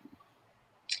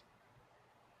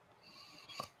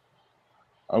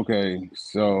 Okay,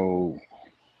 so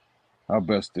how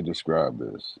best to describe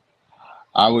this?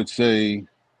 I would say,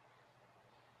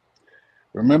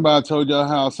 remember I told y'all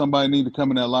how somebody need to come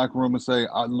in that locker room and say,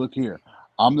 "Look here,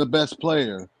 I'm the best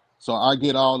player, so I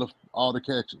get all the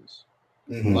catches."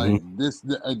 Mm-hmm.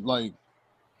 Like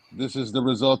this is the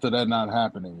result of that not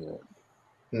happening yet.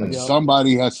 Like Yep.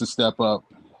 somebody has to step up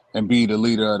and be the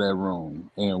leader of that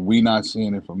room, and we not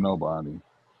seeing it from nobody.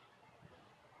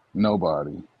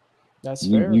 Nobody. That's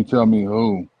fair. You tell me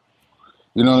who.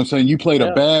 You know what I'm saying? You played a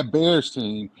Yeah. bad Bears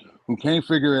team who can't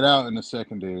figure it out in the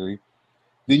secondary.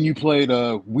 Then you played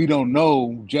a we don't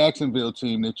know Jacksonville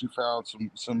team that you found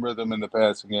some rhythm in the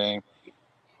passing game.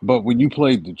 But when you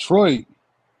played Detroit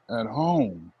at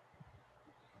home,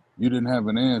 you didn't have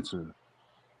an answer.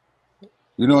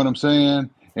 You know what I'm saying?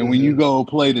 And when you go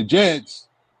play the Jets,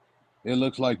 it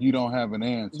looks like you don't have an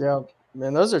answer. Yeah,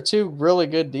 man, those are 2 really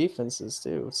good defenses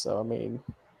too. So I mean,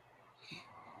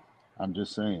 I'm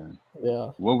just saying.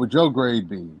 yeah. What would your grade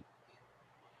be?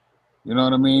 You know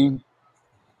what I mean?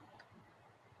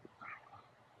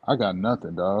 I got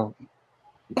nothing, dog.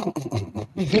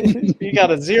 You got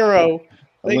a 0.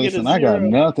 They Listen, get a I got 0.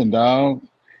 nothing, dog.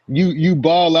 You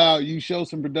ball out. You show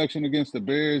some production against the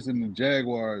Bears and the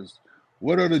Jaguars.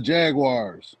 What are the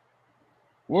Jaguars?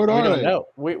 What We are don't they? know.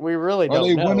 We really Are don't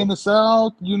they know. winning the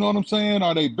South? You know what I'm saying?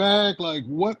 Are they back? Like,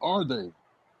 what are they?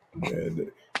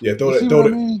 Yeah, You see what I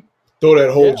mean? throw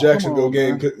that whole Yeah. Jacksonville on,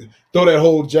 game. man. Throw that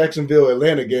whole Jacksonville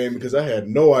Atlanta game because I had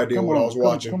no idea Come what I on, was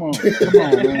watching. come on,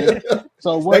 man.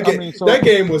 So what? That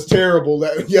game was terrible.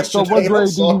 Yesterday, So what I grade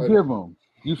do saw you it. give them?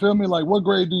 You feel me? Like, what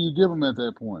grade do you give them at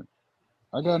that point?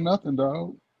 I got nothing,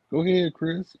 dog. Go ahead,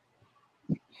 Chris.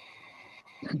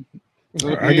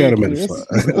 I got him at a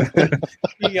 5.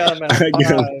 You got him at a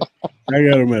 5. I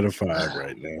got him at a 5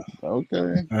 right now.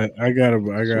 Okay. I got him.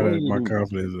 Sure My you do.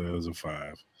 confidence is a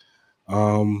 5.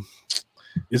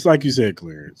 It's like you said,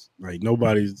 Clarence. Like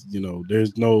nobody's,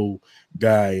 there's no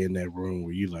guy in that room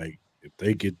where you like if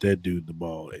they get that dude the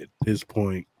ball at this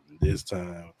point, this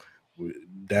time,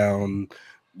 down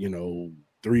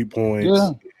 3 points. Yeah,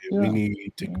 We yeah,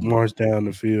 need to yeah, march down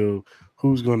the field.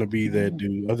 Who's going to be that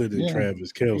dude other than yeah,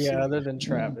 Travis Yeah, Kelsey? other than yeah.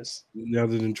 Travis.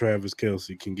 Other than Travis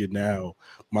Kelsey can get now.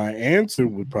 My answer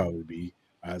would probably be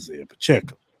Isaiah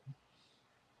Pacheco.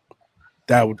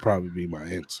 That would probably be my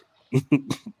answer.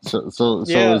 So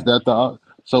Yeah, is that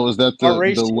the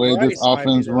Horatio way this Rice might be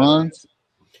offense the other runs? answer.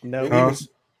 Nope, And even Huh?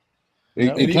 It,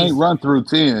 nope, it and even can't run through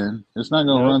 10. It's not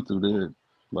gonna nope. run through there.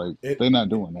 Like it, they're not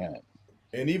doing that.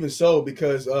 and even so,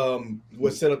 because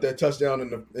what set up that touchdown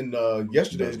in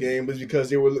yesterday's game was because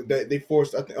they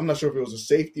forced. I'm not sure if it was a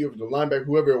safety or the linebacker,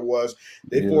 whoever it was.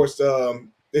 They Yeah, forced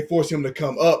him to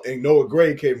come up, and Noah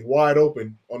Gray came wide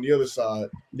open on the other side.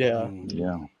 Yeah, Mhm.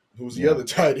 yeah, Who's the yeah. other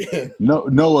tight end? No,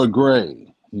 Noah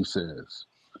Gray. He says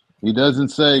he doesn't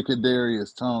say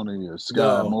Kadarius Tony or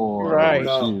Sky No, Moore or right.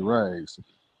 no, Rasheed Rice.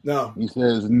 no. He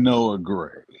says Noah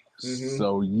Gray. Mm-hmm.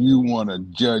 So you want to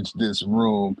judge this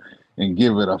room and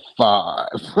give it a 5?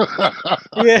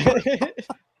 Yeah,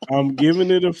 I'm giving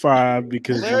it a 5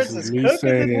 because this Clarence is is me cooking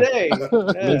saying, today.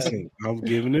 Yeah. listen, I'm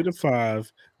giving it a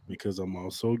 5 because I'm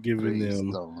also giving Based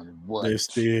them on what?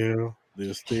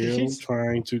 they're still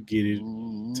trying to get it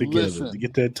together, to Listen,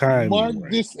 get that Mark. timing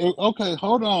right. This okay?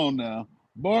 Hold on now,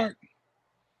 Mark.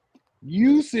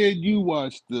 You said you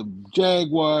watched the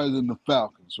Jaguars and the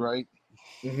Falcons, right?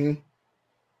 Mm-hmm.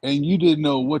 And you didn't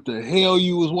know what the hell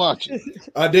you was watching.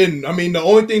 I didn't. I mean, the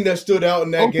only thing that stood out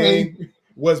in that Okay, game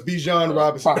was Bijan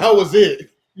Robinson. That was 5. it.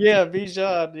 Yeah,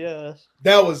 Bijan, yeah.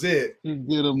 That was it. You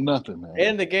get them nothing, man.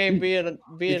 And the game being in the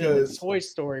Because Toy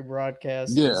Story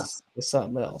broadcast Yeah, was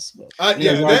something else. But it's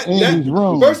yeah, like that Andy's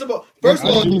room. first of all, That's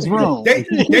I do Andy's see the room.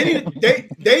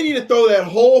 they need to throw that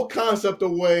whole concept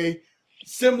away,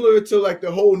 similar to like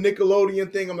the whole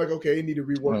Nickelodeon thing. I'm like, okay, you need to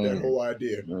rework that whole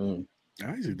idea. I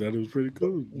actually thought it was pretty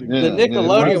cool. the Yeah, yeah. If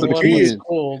I As was Nickelodeon a a one was kid, kid,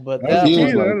 cool, but as a that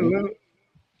kids kid, one I like don't it. know.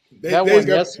 that They's one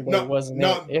got yesterday wasn't it.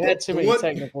 no It had too the many one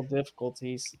technical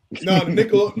difficulties. no the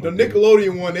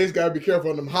Nickelodeon one. They's got to be careful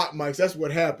on them hot mics. That's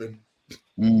what happened.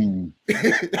 Mm,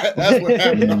 That's what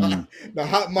happened. mm, The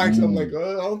hot mics. I'm like,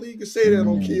 mm, I don't think you can say that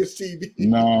on mm. kids TV.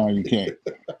 No, you can't.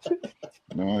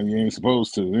 No, you ain't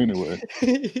supposed to anyway.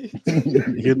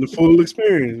 You're getting the full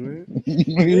experience,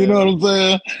 You know what I'm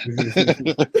saying?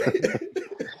 man.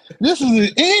 This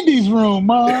is Andy's room,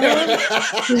 Mom.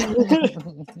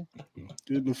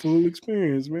 Getting the full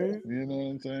experience, man. You know what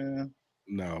I'm saying?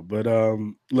 No, but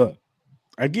look,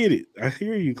 I get it. I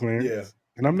hear you, Yeah, Clarence,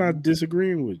 and I'm not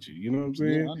disagreeing with you. You know what I'm Yeah,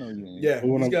 saying? I know you ain't. yeah. But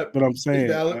what He's I'm, got. but I'm He's saying,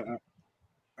 valid.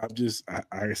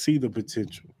 I see the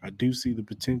potential. I do see the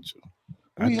potential.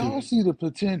 I We do. all see the We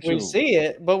potential. see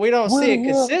it, but we don't Where see the it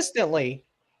hell? consistently.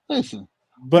 Listen,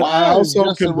 But I why is also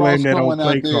Justin can blame Ross that on going out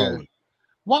play there? calling.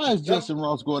 Why is Yep. Justin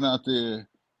Ross going out there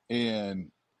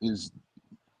and is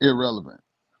irrelevant?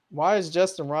 Why is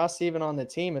Justin Ross even on the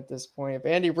team at this point? If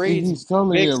Andy Reid's He's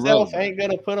totally big self irrelevant. ain't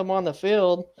gonna put him on the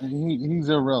field, He's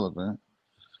irrelevant.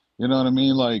 You know what I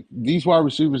mean? Like these wide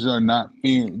receivers are not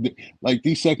fearing. Like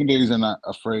these secondaries are not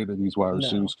afraid of these wide no.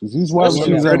 receivers because these They wide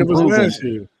Especially wasn't receivers that are afraid of us improving. last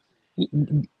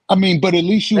year. I mean, but at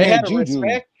least you they had had a Juju.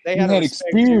 respect. They You had a had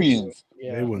respect Juju. experience. They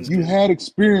Yeah, wasn't You scared. had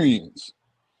experience.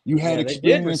 You had yeah, they did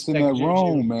experience in respect that Juju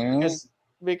room, man.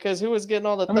 because who was getting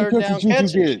all the How many third catches down Juju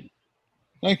catches? get?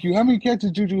 Thank you. How many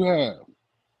catches Juju have?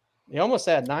 He almost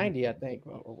had 90, I think,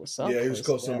 or was something Yeah, he was close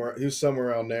close to that. somewhere. He was somewhere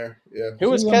around there. Yeah. Who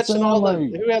was See what I'm catching saying? all the?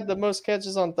 Like, Who had the most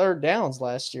catches on third downs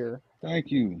last year?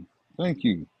 thank you. Thank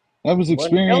you. That was Wasn't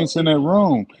experience in Kelsey? that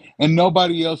room. And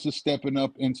nobody else is stepping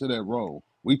up into that role.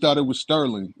 We thought it was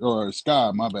Sterling or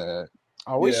Sky, my bad.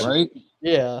 I wish. Yeah. Right?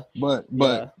 Yeah, But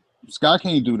yeah. Sky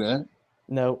can't do that.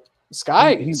 No,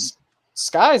 He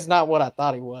Sky's not what I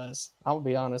thought he was. I'll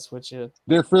be honest with you.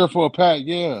 they're fearful of Pat,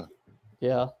 yeah.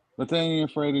 Yeah, But they ain't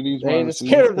afraid of these they wide ain't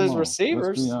receivers. scared of Come those on. Let's be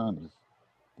receivers. honest.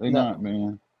 They No. not,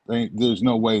 man. There's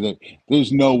no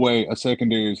way a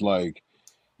secondary is like,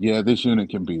 yeah, this unit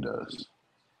can beat us.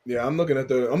 Yeah, I'm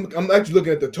actually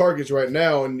looking at the targets right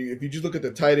now, and if you just look at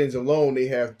the tight ends alone, they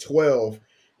have 12.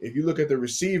 If you look at the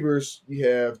receivers, you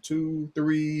have 2,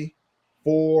 3,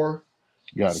 4,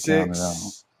 You gotta count it out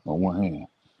 6, on one hand.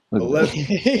 Look at 11.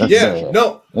 that. That's Yeah, bad.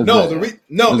 no, That's no, bad.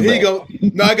 no. That's Here you bad. go.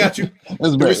 No, I got you.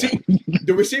 That's The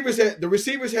bad. the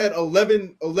receivers had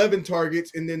 11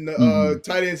 targets, and then the Mhm.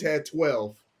 tight ends had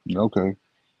 12. Okay.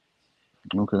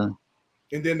 Okay.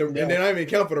 And then Yeah. and then I didn't even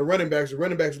count for the running backs. The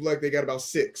running backs look like they got about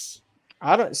 6.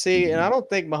 I don't see, and Mhm. I don't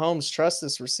think Mahomes trusts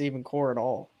this receiving core at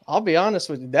all. I'll be honest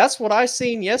with you. That's what I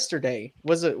seen yesterday.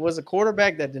 Was a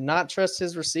quarterback that did not trust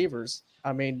his receivers.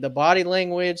 I mean, the body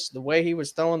language, the way he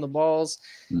was throwing the balls,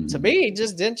 to Mhm. me, he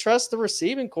just didn't trust the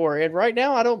receiving core. And right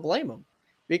now, I don't blame him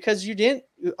because you didn't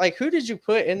like who did you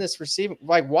put in this receiving?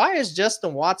 Like, why is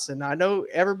Justin Watson? I know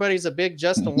everybody's a big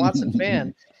Justin Watson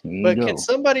fan, There you but can go.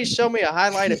 somebody show me a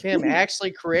highlight of him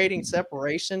actually creating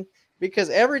separation? Because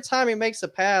every time he makes a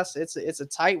pass, it's a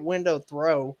tight window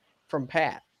throw from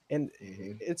Pat. And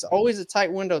it's always a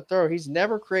tight window throw. He's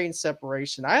never creating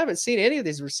separation. I haven't seen any of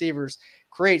these receivers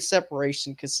create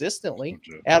separation consistently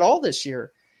at all this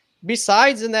year.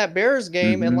 Besides in that Bears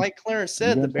game, and like Clarence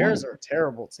said, the Bears are a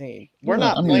terrible team. We're Yeah,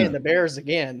 not I playing mean, the Bears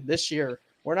again this year.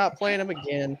 We're not playing them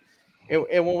again.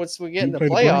 And once we get You in the play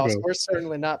the playoffs, Broncos. we're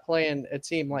certainly not playing a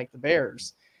team like the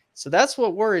Bears. So that's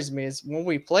what worries me is when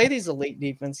we play these elite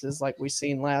defenses like we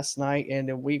seen last night and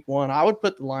in week 1, I would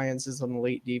put the Lions as an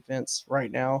elite defense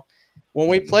right now. When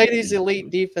we play these elite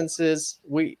defenses,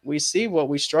 we see what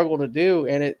we struggle to do,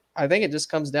 and I think it just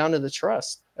comes down to the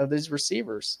trust of these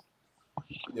receivers.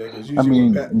 Yeah, because I usually when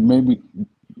mean, Pat, maybe.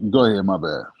 Go ahead. My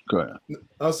bad. Go ahead.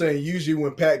 I was saying usually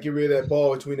when Pat get rid of that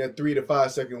ball between that 3 to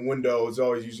 5 second window, it's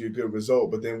always usually a good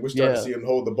result. But then we're starting to see him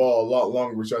hold the ball a lot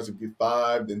longer. We're starting to get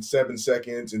 5, then 7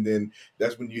 seconds, and then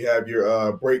that's when you have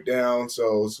your breakdown.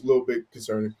 So it's a little bit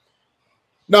concerning.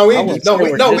 No, we gave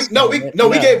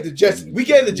the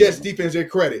Jets defense their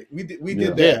credit. We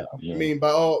did that. Yeah. I mean, by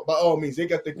all means, they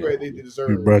got the credit they You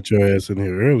deserve. brought your ass in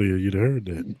here earlier. You'd have heard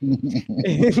that.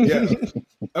 Yeah,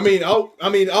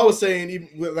 I was saying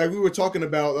even, like we were talking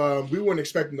about, we weren't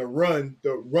expecting the run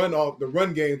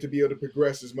game to be able to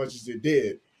progress as much as it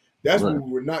did. That's what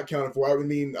we were not counting for. I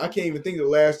mean, I can't even think of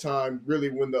the last time really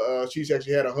when the Chiefs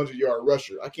actually had a 100-yard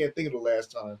rusher. I can't think of the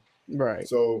last time. Right.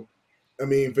 So. I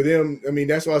mean, for them, I mean,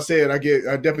 that's why I said I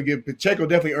definitely give Pacheco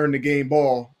definitely earned the game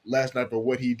ball last night for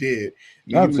what he did. I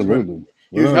mean, Absolutely.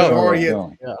 He was running hard.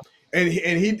 And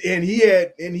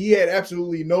he had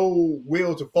absolutely no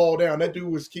will to fall down. That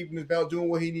dude was keeping his belt, doing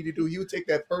what he needed to do. He would take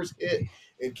that first hit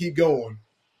and keep going.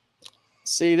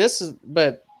 See, and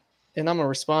I'm gonna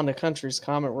respond to Country's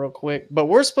comment real quick. But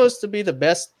we're supposed to be the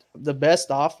best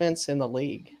offense in the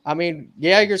league. I mean,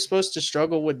 yeah, you're supposed to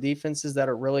struggle with defenses that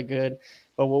are really good.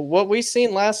 But what we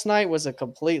seen last night was a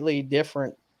completely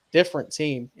different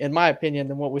team, in my opinion,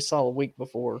 than what we saw a week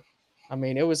before. I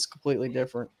mean, it was completely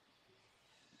different.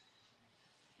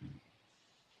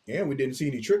 And we didn't see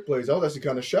any trick plays. I was actually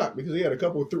kind of shocked because he had a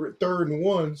couple of third and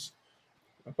ones.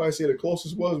 I probably say the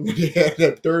closest was when they had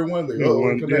that third one. Like,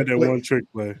 that one trick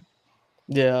play.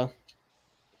 Yeah.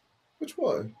 Which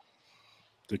one?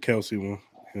 The Kelsey one.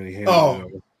 And he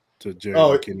handed it to Jerry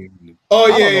McKinney. Oh,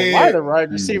 yeah. I don't know why the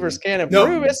wide receivers can't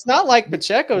improve. It's not like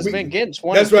Pacheco's been getting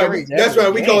 20. That's right. That's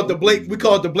right. We call it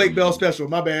the Blake Bell special.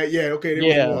 My bad. Yeah. Okay.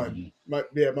 There was one. My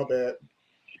bad.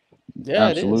 Yeah,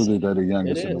 absolutely. It is. They're the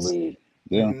youngest in the league.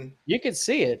 Yeah. Mm-hmm. You can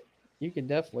see it. You can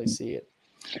definitely see it.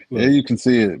 Yeah, you can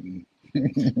see it.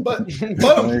 But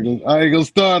I ain't gonna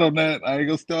start on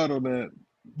that.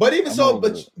 But even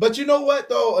but you know what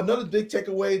though? Another big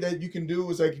takeaway that you can do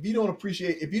is like if you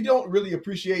don't really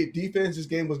appreciate defense, this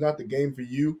game was not the game for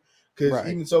you. Because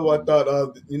even so, I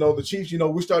thought the Chiefs,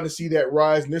 we're starting to see that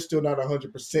rise, and they're still not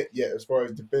 100% yet as far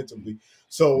as defensively.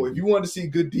 So if you want to see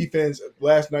good defense,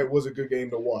 last night was a good game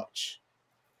to watch.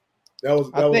 That was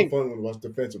a fun one to watch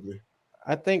defensively.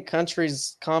 I think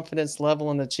Country's confidence level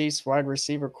in the Chiefs wide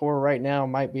receiver core right now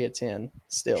might be a 10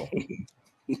 still.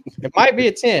 It might be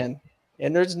a 10.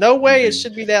 And there's no way it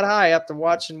should be that high after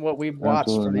watching what we've watched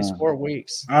for these 4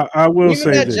 weeks. I will Even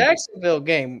say that this. Jacksonville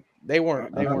game, they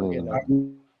weren't getting up.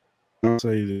 I'll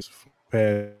say this: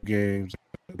 past games,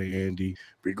 Andy,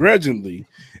 begrudgingly,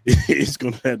 he's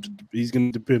gonna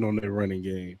depend on their running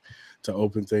game to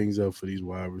open things up for these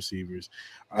wide receivers.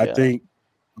 I think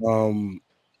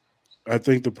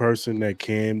the person that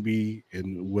can be,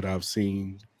 and what I've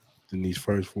seen in these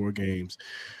first 4 games,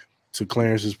 to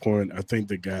Clarence's point, I think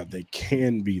the guy that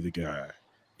can be the guy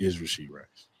is Rashee Rice.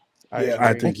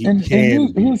 I think he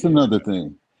can. Here's another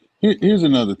thing. Here's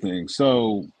another thing.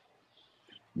 So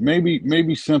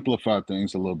maybe simplify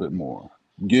things a little bit more.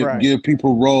 Give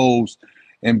people roles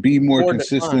and be more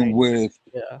consistent defined with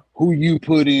who you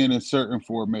put in certain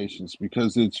formations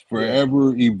because it's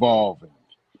forever evolving.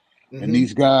 Mm-hmm. And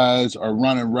these guys are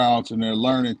running routes and they're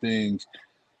learning things.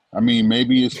 I mean,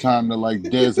 maybe it's time to like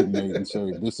designate and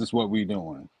say, this is what we're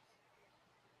doing.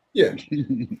 Yeah.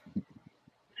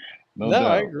 No,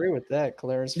 I agree with that,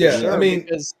 Clarence. Yeah, sure, I mean,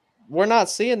 because we're not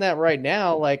seeing that right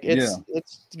now. Like it's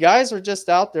guys are just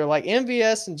out there. Like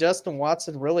MVS and Justin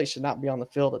Watson really should not be on the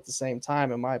field at the same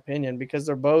time, in my opinion, because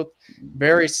they're both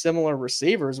very similar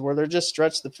receivers where they're just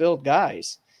stretch the field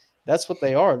guys. That's what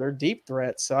they are. They're deep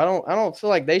threats. So I don't feel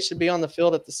like they should be on the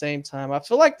field at the same time. I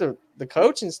feel like the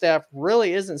coaching staff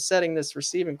really isn't setting this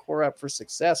receiving core up for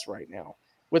success right now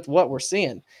with what we're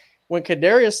seeing. when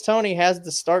Kadarius Toney has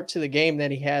the start to the game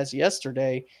that he has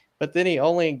yesterday, but then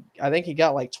I think he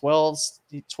got like 12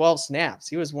 snaps.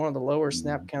 He was one of the lower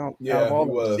snap count out of Yeah, all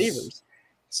he the was. receivers.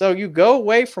 So you go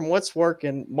away from what's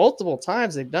working multiple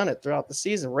times. They've done it throughout the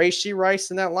season. Rashee Rice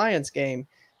in that Lions game,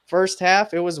 first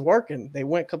half, it was working. They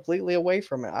went completely away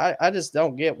from it. I just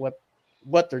don't get what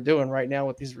they're doing right now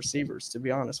with these receivers, to be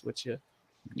honest with you.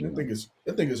 I think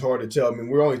it's hard to tell. I mean,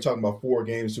 we're only talking about 4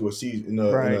 games to a season in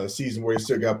a season where you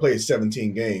still got to play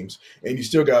 17 games, and you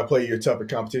still got to play your tougher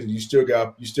competition. You still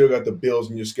got the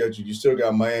Bills in your schedule. You still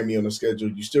got Miami on the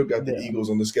schedule. You still got the Eagles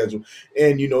on the schedule,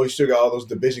 and you still got all those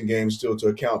division games still to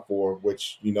account for.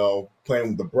 Which playing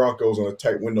with the Broncos on a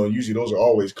tight window. Usually those are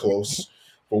always close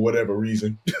for whatever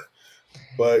reason.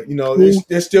 But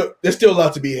there's still a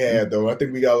lot to be had, though. I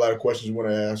think we got a lot of questions we want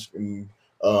to ask, and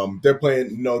they're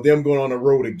playing, them going on the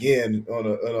road again on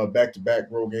a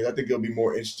back-to-back road game. I think it'll be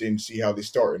more interesting to see how they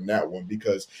start in that one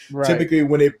because typically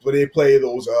when they play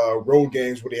those road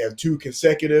games where they have 2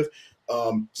 consecutive,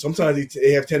 sometimes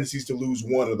they have tendencies to lose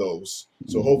one of those.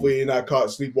 So hopefully you're not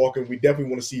caught sleepwalking. We definitely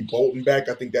want to see Bolton back.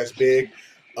 I think that's big.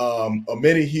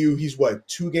 Hugh, he's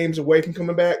 2 games away from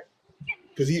coming back.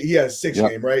 Because he has 6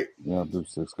 game, right? Yeah, I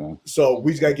 6 games. So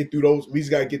we just got to get through those. We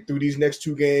just got to get through these next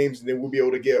 2 games, and then we'll be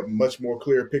able to get a much more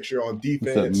clear picture on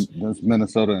defense. That's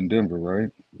Minnesota and Denver, right?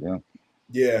 Yeah.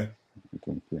 Yeah.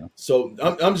 Yeah. So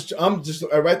I'm just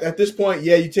right at this point.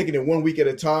 Yeah, you're taking it 1 week at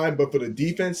a time, but for the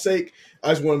defense sake,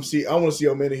 I want to see how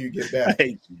many you get back. I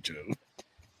hate you, Joe.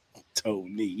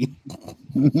 Tony.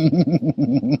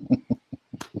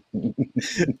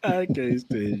 I can't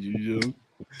stand you, Joe.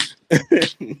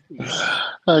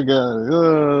 I got it.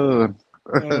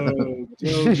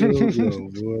 Joe,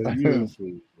 boy, you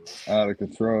out of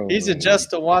control. He's a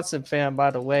Justin Watson fan,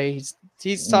 by the way.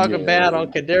 He's talking bad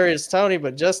on Kadarius Toney,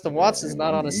 but Justin Watson's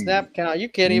not on a snap count. You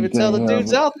can't even tell the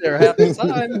dude's out there half the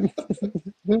time.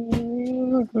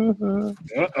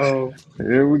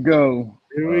 Here we go.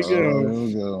 Here we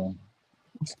go.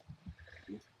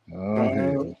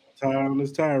 Tie on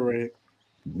this tirade.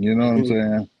 You know what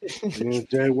I'm saying?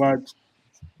 Jay Watt,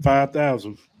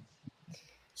 5,000.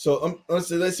 So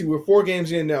let's see. We're 4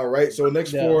 games in now, right? So the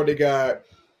next 4 they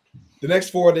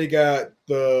got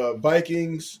the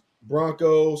Vikings,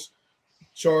 Broncos,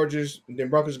 Chargers, and then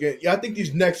Broncos again. Yeah, I think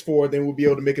these next 4, then we'll be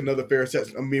able to make another fair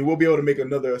assessment. I mean, we'll be able to make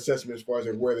another assessment as far as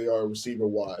where they are receiver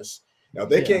wise. Now, if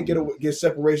they can't get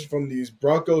separation from these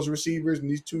Broncos receivers in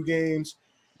these 2 games.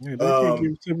 Yeah, they can't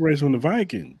get separation from the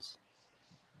Vikings.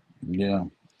 Yeah.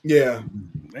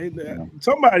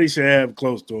 Somebody should have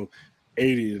close to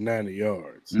 80 to 90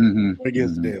 yards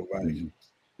against the damn Vikings.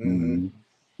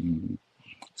 Mm-hmm.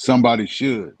 Somebody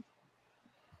should.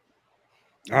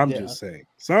 I'm just saying.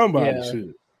 Somebody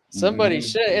should. Somebody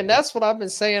should. And that's what I've been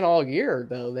saying all year,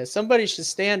 though, that somebody should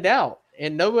stand out.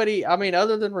 And nobody, I mean,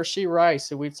 other than Rashee Rice,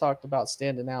 who we've talked about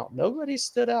standing out, nobody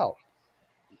stood out.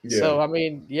 Yeah. So, I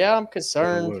mean, I'm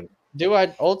concerned.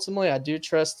 I do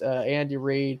trust Andy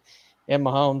Reid and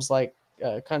Mahomes, like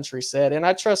Country said. And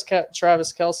I trust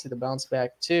Travis Kelce to bounce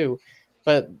back, too.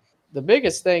 But the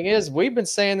biggest thing is we've been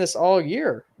saying this all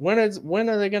year. When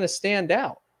are they going to stand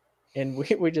out? And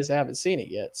we just haven't seen it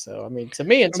yet. So, I mean, to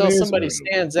me, until somebody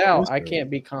stands out, I can't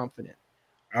be confident.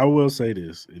 I will say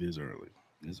this. It is early.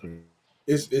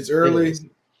 It's early.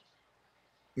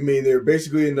 I mean, they're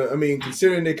basically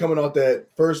considering they're coming off that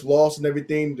first loss and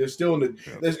everything, they're still in the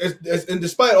and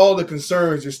despite all the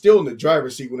concerns, they're still in the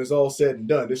driver's seat when it's all said and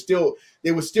done.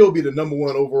 They would still be the number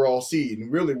 1 overall seed. And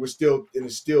really, it's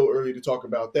still early to talk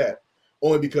about that.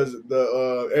 Only because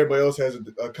everybody else has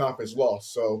a conference loss.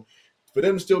 So for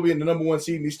them to still be in the number 1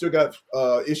 seed, and they still got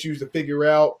issues to figure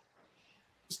out,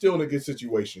 still in a good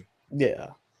situation. Yeah,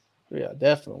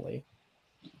 definitely.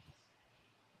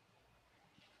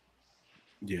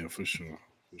 Yeah, for sure.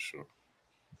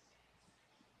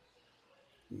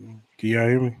 Can y'all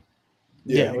hear me?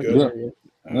 Yeah, we can hear you.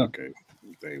 Okay.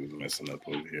 Thing was messing up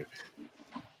over here.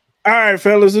 All right,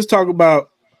 fellas, let's talk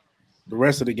about the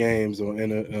rest of the games on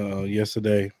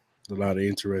yesterday. A lot of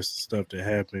interesting stuff that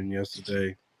happened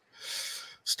yesterday.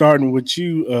 Starting with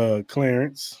you,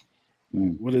 Clarence.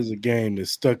 What is a game that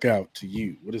stuck out to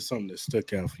you? What is something that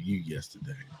stuck out for you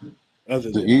yesterday? Other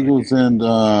than the Eagles and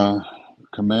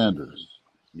Commanders.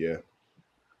 Yeah.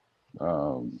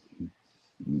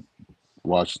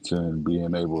 Washington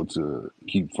being able to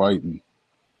keep fighting.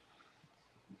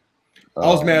 I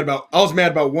was mad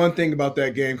about one thing about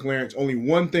that game, Clarence. Only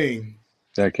one thing.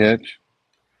 That catch?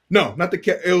 No, not the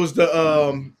catch. It was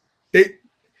the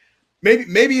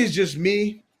maybe it's just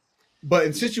me, but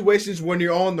in situations when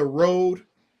you're on the road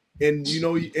and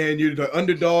and you're the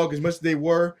underdog as much as they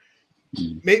were,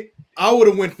 I would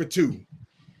have went for 2.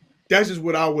 That's just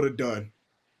what I would have done.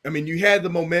 I mean, you had the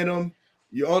momentum.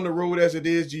 You're on the road as it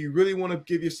is. Do you really want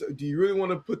to Do you really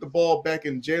want to put the ball back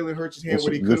in Jalen Hurts' hand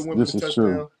where he could have went for the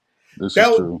touchdown? This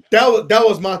is true. That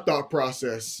was my thought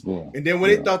process. Yeah. And then when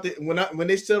they thought that when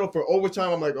they settled for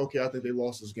overtime, I'm like, okay, I think they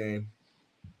lost this game.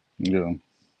 Yeah,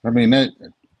 I mean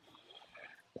the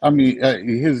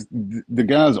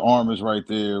guy's arm is right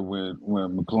there when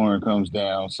McLaurin comes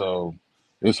down, so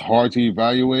it's hard to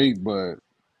evaluate. But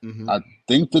I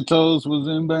think the toes was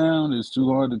inbound. It's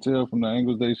too hard to tell from the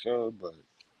angles they showed, but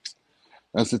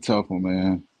that's a tough one,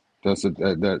 man. That's a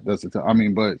tough. I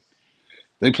mean, but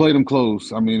they played them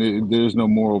close. I mean, there's no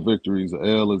moral victories. A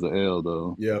L is a L,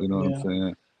 though. Yeah, you know what I'm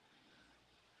saying.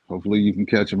 Hopefully, you can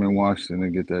catch them in Washington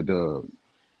and get that dub.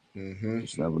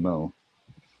 Just never know.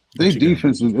 Their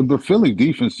defense is the Philly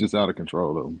defense just out of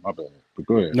control though. My bad. But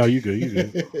go ahead. No, you good. You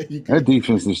good. That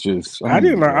defense is just. I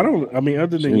didn't like. I don't. I mean,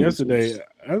 other than yesterday,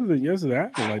 I don't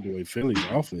like the way Philly's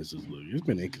offenses look. It's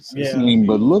been inconsistent. Yeah.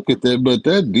 But look at that. But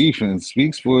that defense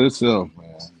speaks for itself,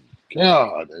 man.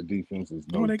 God, that defense is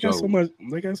no they joke. got so much.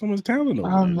 They got so much talent over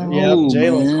there. I know, yeah,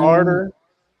 Jalen Carter.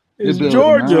 It's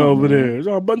Georgia over there. There's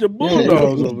a bunch of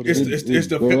Bulldogs over there.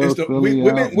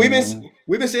 We've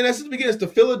been saying that since the beginning. It's the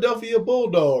Philadelphia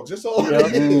Bulldogs. That's all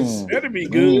it is. That'd be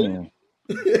good. Man.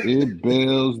 It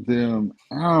bails them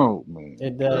out, man.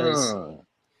 It does.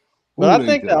 But I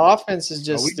think the offense is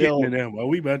just still. Are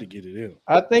we about to get it in?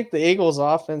 I think the Eagles'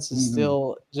 offense is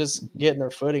still just getting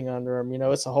their footing under them. You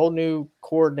know, it's a whole new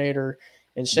coordinator,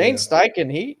 and Shane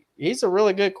Steichen. He's a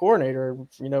really good coordinator.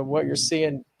 You know what you're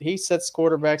seeing. He sets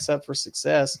quarterbacks up for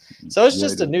success. So it's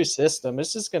just a new system.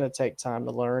 It's just going to take time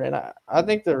to learn, and I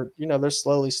think they're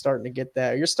slowly starting to get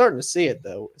that. You're starting to see it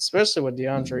though, especially with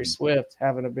DeAndre Swift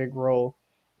having a big role.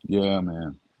 Yeah,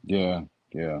 man. Yeah.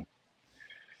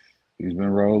 He's been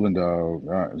rolling, dog.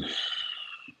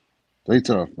 They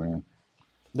tough, man.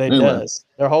 They does.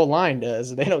 Their whole line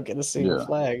does. They don't get a single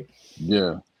flag.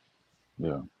 Yeah.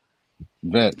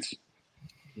 Vets.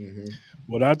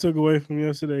 What I took away from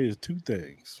yesterday is 2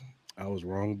 things. I was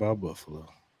wrong about Buffalo.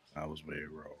 I was very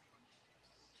wrong.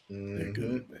 They're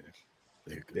good, man.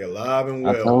 They're alive and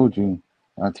well. I told you.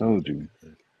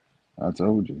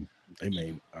 I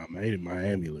made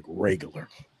Miami look regular.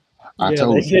 I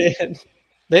told you.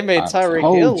 They made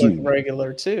Tyreek Hill look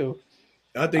regular too.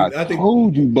 I think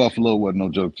told you Buffalo wasn't no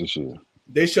joke this year.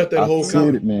 They shut that whole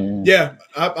it, man. Yeah,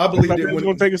 I believe they was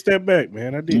going to take a step back,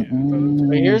 man. I did.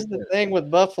 But here's the thing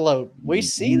with Buffalo. We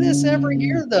see this every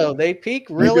year, though. They peak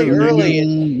really early.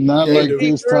 Not like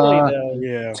this, Ty.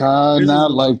 Yeah. Ty,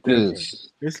 not like this.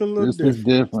 It's a little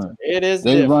different. It is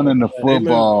They different. running the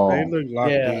football. They look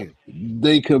locked in.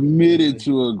 They committed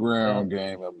to a ground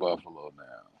game at Buffalo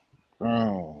now.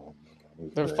 Oh,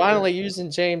 they're finally using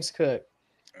James Cook.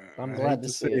 I'm glad to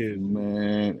see it,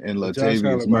 man. And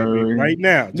Latavius Murray right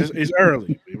now. It's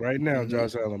early. Right now,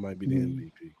 Josh Allen might be the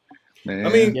MVP. Man.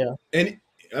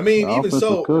 Even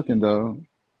so, cooking though.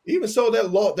 Even so,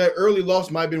 that early loss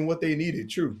might have been what they needed.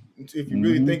 True, if you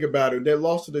really think about it, that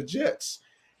loss to the Jets.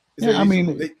 They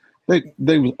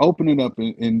was opening up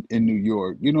in New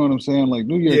York. You know what I'm saying? Like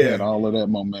New York had all of that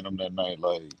momentum that night.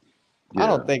 Like, I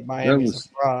don't think Miami's a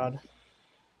fraud.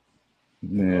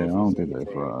 Yeah, I don't think they're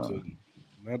fraud.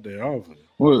 Not their offense.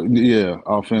 Well, yeah,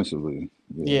 offensively.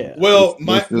 Yeah. Well,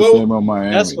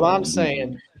 Miami. That's what I'm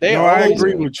saying. I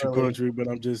agree with you, Country, but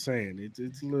I'm just saying it's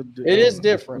a little. It is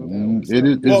different.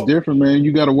 It's different, man.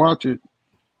 You got to watch it.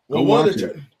 Well, one of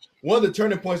the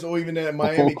turning points, or even that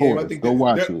Miami game, I think. Go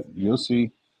watch it. You'll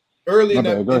see. Early in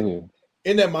that, go ahead.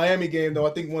 In that Miami game, though,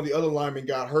 I think one of the other linemen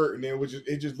got hurt, and then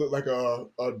it just looked like a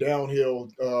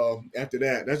downhill after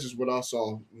that. That's just what I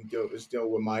saw. It's still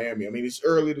with Miami. I mean, it's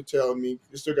early to tell. I mean,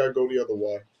 you still got to go the other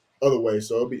way,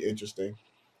 so it'll be interesting.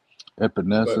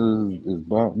 Epinesa is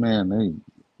about they.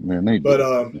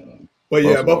 But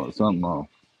yeah, something off.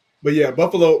 But yeah,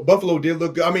 Buffalo did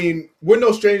look good. I mean, we're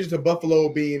no strangers to Buffalo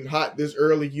being hot this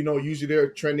early. You know, usually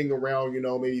they're trending around,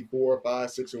 maybe 4, 5,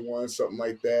 6-1, something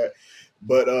like that.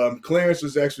 But Clarence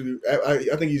was actually,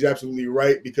 I think he's absolutely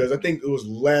right, because I think it was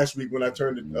last week when I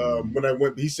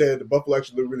went, he said the Buffalo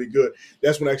actually looked really good.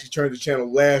 That's when I actually turned the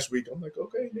channel last week. I'm like,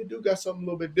 okay, they do got something a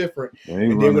little bit different.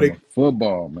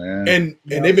 Football, man, and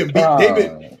they've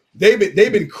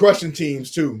been crushing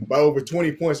teams too by over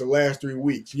 20 points the last 3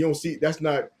 weeks. You don't see, that's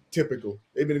not typical.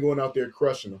 They've been going out there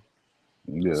crushing them.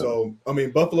 Yeah. So I mean,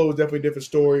 Buffalo is definitely a different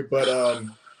story, but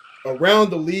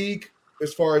around the league,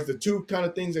 as far as the two kind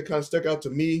of things that kind of stuck out to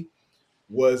me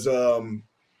was,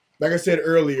 like I said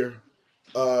earlier,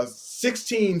 6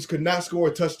 teams could not score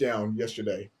a touchdown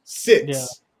yesterday. 6. Yeah.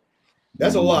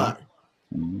 That's a lot.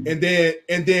 and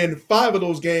then 5 of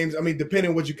those games. I mean, depending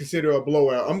on what you consider a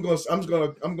blowout, I'm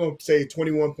gonna say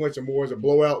 21 points or more is a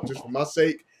blowout just for my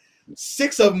sake.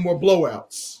 6 of them were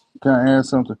blowouts. Can I add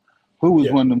something? Who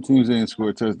was one of them teams that didn't score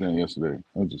a touchdown yesterday?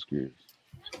 I'm just curious.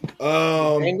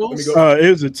 Let me go. It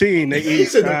was a team. They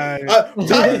eat Ty,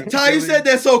 you said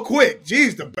that so quick.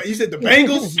 Jeez, you said the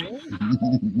Bengals.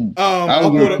 I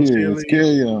was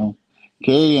curious.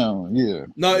 Carry on. Yeah.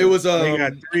 No, it was. They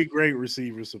got 3 great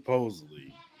receivers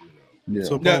supposedly. Yeah.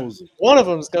 Supposedly. One of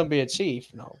them is going to be a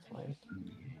Chief. No.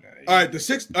 All right, the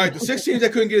 6 teams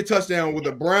that couldn't get a touchdown were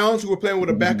the Browns, who were playing with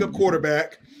a backup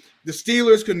quarterback. The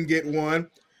Steelers couldn't get one.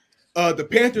 The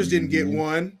Panthers didn't get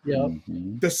one. Yep.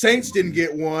 The Saints didn't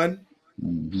get one.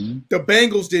 The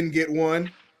Bengals didn't get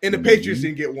one, and the Patriots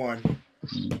didn't get one.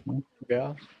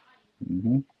 Yeah.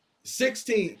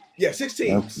 16. Yeah,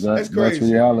 16. That's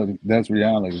crazy. That's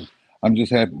reality. I'm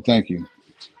just happy. Thank you.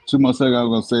 2 months ago, I was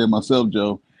going to say it myself,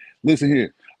 Joe. Listen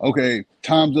here. Okay,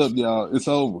 time's up, y'all. It's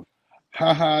over.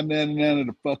 Ha ha, nana,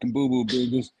 the fucking boo-boo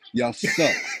Bengals. Y'all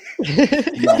suck.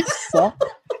 Y'all suck.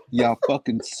 Y'all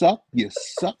fucking suck. You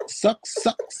suck. Sucks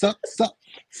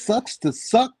to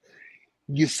suck.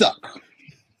 You suck.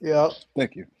 Yep.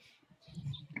 Thank you.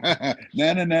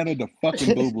 Nana, the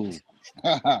fucking boo-boo.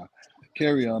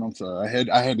 Carry on. I'm sorry.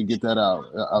 I had to get that out.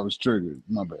 I was triggered.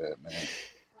 My bad, man.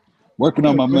 Working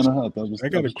on my mental health. I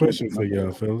got a question for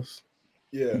y'all, fellas.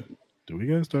 Yeah. Do we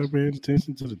gotta start paying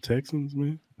attention to the Texans,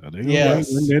 man? Are they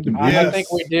Yes. win that division? I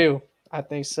think we do. I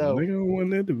think so. Are they gonna win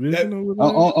that division over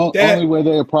there? Only way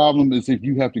they're a problem is if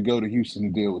you have to go to Houston to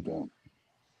deal with them.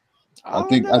 I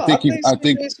think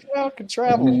can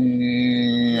travel.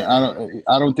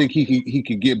 I don't think he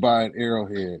could get by at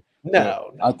Arrowhead.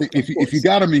 No, I think if you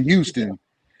got him in Houston,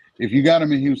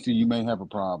 you may have a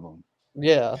problem.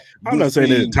 Yeah, I'm not saying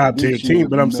they're a top tier team,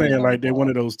 but I'm saying like they're one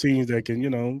of those teams that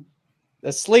can,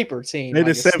 a sleeper team. They're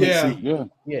the 7th seed.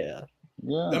 Yeah.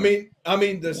 I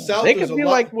mean, the South. They could be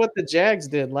like what the Jags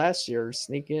did last year,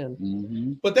 sneak in.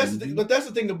 Mm-hmm. But that's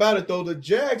the thing about it, though. The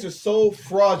Jags are so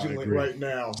fraudulent right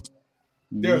now.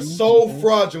 They're so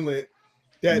fraudulent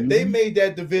that they made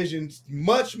that division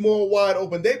much more wide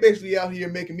open. They basically out here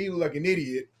making me look like an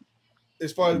idiot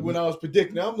as far as when I was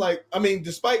predicting. I'm like, I mean,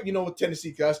 despite, with Tennessee,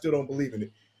 because I still don't believe in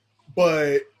it.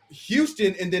 But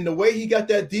Houston, and then the way he got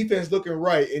that defense looking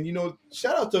right. And,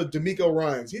 shout out to D'Amico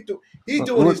Ryans. He's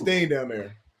doing his thing down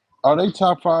there. Are they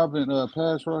top 5 in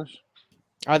pass rush?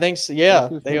 I think so. Yeah,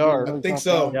 they are. I think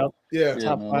so. Yep. Yeah.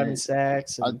 Top 5 in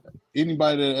sacks.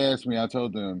 Anybody that asked me, I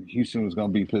told them Houston was going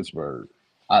to beat Pittsburgh.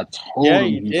 I told them.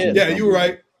 You did. Yeah, you were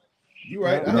right. You're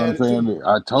right. You know what I'm saying?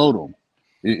 I told them.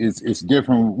 It's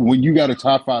different. When you got a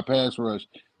top 5 pass rush,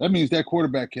 that means that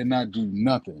quarterback cannot do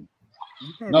nothing.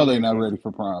 No, they're not ready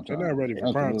for prime time. They're not ready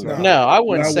for prime time. No, I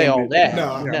wouldn't say all that.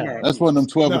 No. That's one of them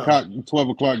 12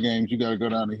 o'clock games you got to go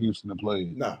down to Houston to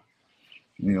play. No.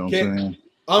 You know what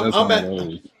I'm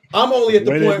saying? I'm only at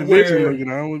the point where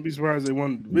I wouldn't be surprised they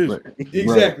won the division.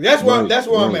 Exactly. That's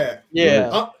where I'm at.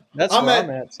 Yeah. That's where I'm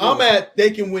at. I'm at.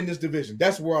 They can win this division.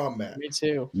 That's where I'm at. Me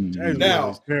too.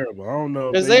 Now it's terrible. I don't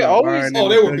know because they always. They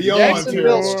were beyond.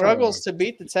 Jacksonville struggles to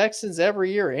beat the Texans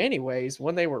every year, anyways.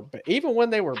 When they were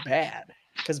bad,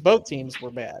 because both teams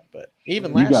were bad, but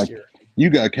even last year. You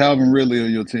got Calvin Ridley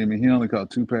on your team, and he only caught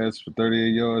 2 passes for 38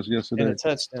 yards yesterday. And a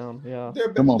touchdown, yeah.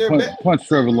 Come on, punch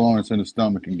Trevor Lawrence in the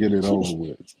stomach and get it over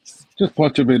with. Just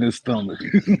punch him in his stomach.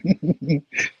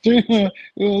 Trevor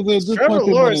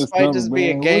Lawrence might just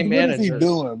be a game manager. What is he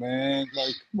doing, man?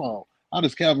 Like, come on. How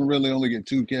does Calvin Ridley only get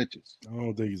 2 catches? I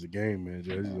don't think he's a game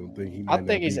manager. I just don't think I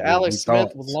think he's Alex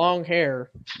Smith with long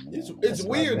hair. It's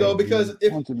weird though because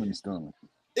punch him in the stomach.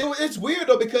 It's weird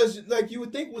though because like you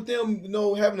would think with them,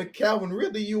 having a Calvin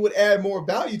Ridley, you would add more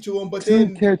value to him. But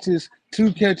two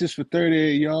catches for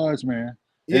 38 yards, man.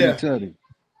 And a tutty.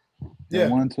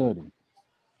 And 1 tutty.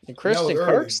 And Christian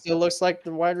Kirk still looks like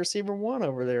the wide receiver 1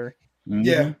 over there. Mm-hmm.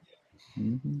 Yeah.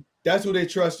 Mm-hmm. That's who they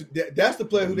trust. That's the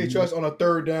player who they trust on a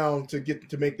 3rd down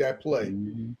to make that play.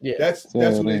 Mm-hmm. Yeah, that's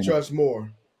who they trust more.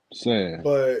 Sad.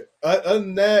 But other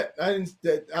than that, I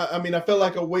felt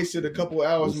like I wasted a couple of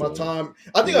hours of my time.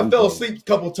 I think I fell asleep a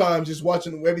couple of times just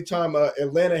watching every time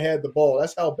Atlanta had the ball.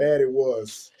 That's how bad it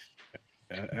was.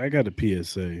 I got a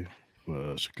PSA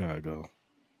for Chicago.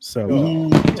 So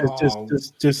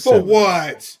just for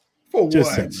what? For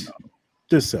what?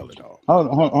 Just sell it all.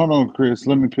 Hold on, Chris.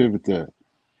 Let me pivot that.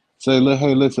 Say,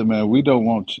 hey, listen, man. We don't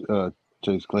want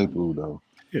Chase Claypool though.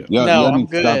 Yeah. Y'all I'm need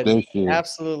to good. stop that shit.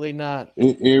 Absolutely not.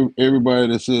 Everybody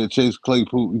that said Chase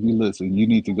Claypool, listen, you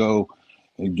need to go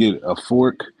and get a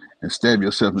fork and stab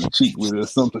yourself in the cheek with it or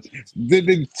something.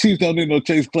 The Chiefs don't need no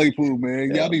Chase Claypool,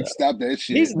 man. Y'all need to stop that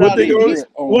shit. He's What not they even. going?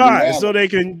 Why? So he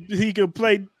can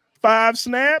play 5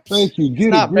 snaps? Thank you. He's Get a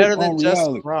not grip better than on Justin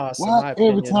reality. Ross, in Why my every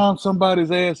opinion. time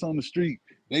somebody's ass on the street,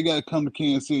 they got to come to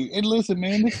Kansas City? And listen,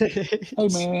 man, hey,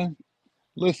 man,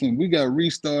 listen, we got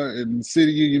Restart and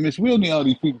City Union Mission. We don't need all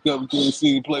these people coming to Kansas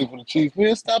City to play for the Chiefs.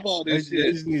 Man, stop all They this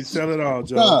shit. just need to sell it all,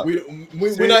 Joe. Stop.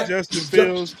 We're Send not Justin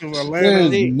Fields to Atlanta.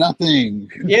 There's nothing.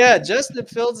 Yeah, Justin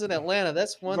Fields in Atlanta.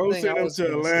 That's one Go thing send I him was to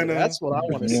going to say. Atlanta. That's what I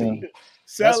want to Yeah. see.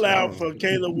 Sell That's what I out want. for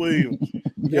Caleb Williams.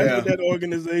 That's Yeah. what that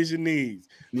organization needs.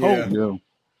 Yeah. Hope. Yeah.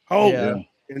 Hope. Yeah.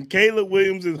 And Caleb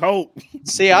Williams is hope.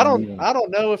 See, I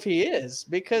don't know if he is,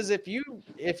 because if you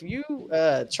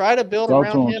try to build Talk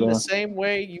to around him, him the John. same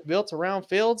way you built around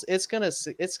Fields, it's gonna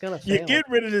fail. You get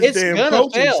rid of this It's damn gonna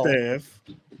coaching fail. staff.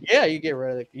 Yeah, you get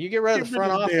rid of the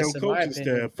front office. Damn In my coaching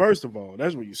opinion, staff. First of all,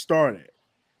 that's where you start at.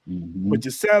 Mhm. But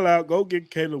you sell out, go get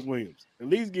Caleb Williams. At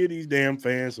least give these damn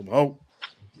fans some hope.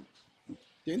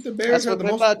 Didn't the Bears that's have what the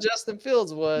they most? thought Justin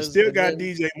Fields You was. still and got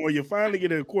then- DJ Moore. You finally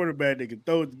get a quarterback that can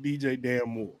throw it to DJ damn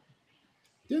Moore.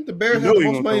 Didn't the Bears You have know the he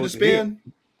most gonna money to throw it to him.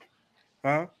 spend?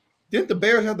 Huh? Didn't the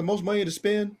Bears have the most money to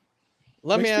spend?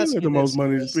 Let They me still ask got you the most this,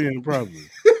 money to Chris. spend, probably.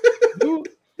 Who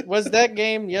was that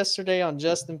game yesterday on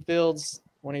Justin Fields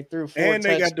when he threw 4 And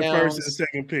they got the first and touchdowns,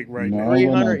 second pick right No, now. it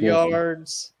wasn't 300 Justin.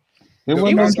 yards? It He wasn't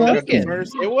He on was Chicago got the cooking. Justin.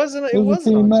 first. It wasn't It was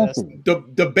a on team effort.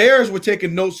 Justin. The Bears were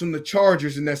taking notes from the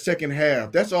Chargers in that second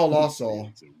half. That's all I saw.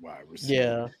 It's a wide receiver.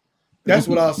 Yeah. That's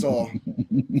what I saw.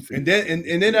 And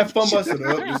then that fumble busted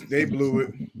up. They blew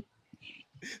it.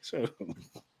 So,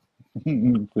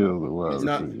 Feels a wide He's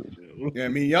not. receiver. Yeah, I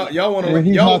mean, y'all want Yeah, to.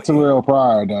 he's Y'all, not Terrell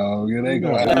Pryor, dog. Yeah, they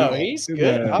go. No, he's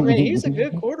good. I mean, he's a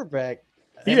good quarterback.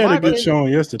 he In had my a good opinion,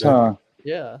 showing yesterday. Ty,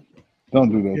 Yeah. don't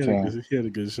do He that, had, a Ty. good, he had a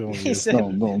good showing He yesterday.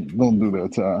 said Don't do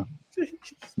that, Ty.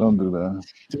 Don't do that.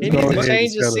 Just he go needs to ahead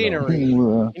change and the sell it all. scenery.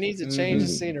 Well, He needs to change the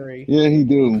scenery. yeah, he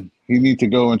do. He need to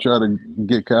go and try to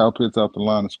get Kyle Pitts off the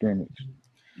line of scrimmage.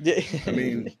 I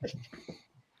mean,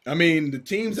 the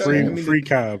teams. Free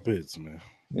Kyle Pitts, man.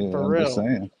 Yeah, For I'm just real.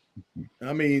 saying.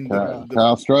 I mean,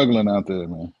 Kyle's struggling out there,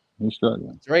 man. He's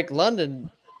struggling. Drake London,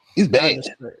 He's bad.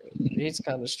 he's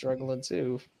kind of struggling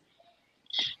too.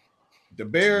 the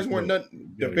Bears weren't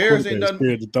nothing. The Got a Bears ain't quarterback nothing.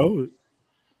 scared to throw it.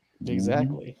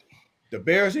 Exactly. The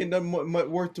Bears ain't nothing much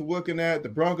worth to looking at. The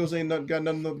Broncos ain't got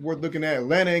nothing worth looking at.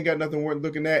 Atlanta ain't got nothing worth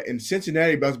looking at. And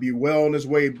Cincinnati about to be well on his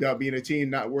way about being a team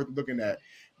not worth looking at.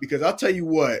 Because I'll tell you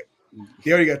what,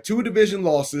 they already got 2 division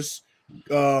losses.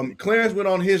 Clarence went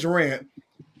on his rant,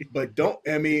 but don't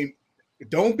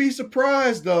be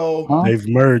surprised though. Huh? They've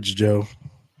merged, Joe.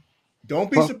 Don't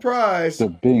be Fuck surprised. The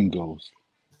Bengals.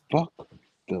 Fuck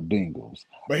the Bengals.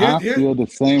 But I feel the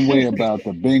same way about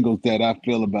the Bengals that I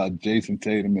feel about Jason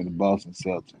Tatum and the Boston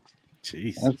Celtics.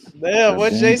 Jeez. Yeah, the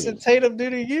what Jason Bengals. Tatum do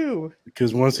to you?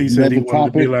 Because once he said he Another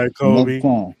wanted to be topic, like another Kobe,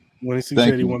 time. once he Thank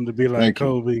said he you. wanted to be like Thank you.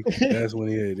 Kobe, that's when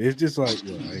he had. It's just like,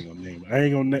 well, I ain't gonna name it. I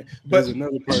ain't gonna name. There's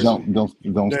another person Don't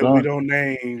that we start. don't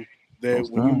name that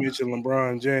Don't when you start. mention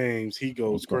LeBron James, he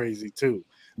goes crazy too.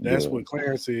 That's Yeah. what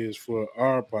Clarence is for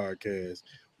our podcast.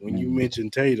 When you mention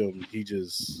Tatum, he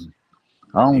just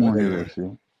I don't want to hear that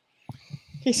shit.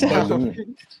 He's I out. don't want to hear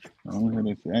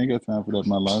that shit. I ain't got time for that in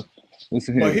my life.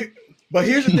 Listen here. But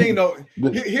here's the thing though.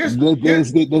 Here's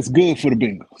That's good for the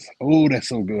Bengals. Oh, that's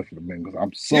so good for the Bengals.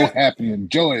 I'm so happy and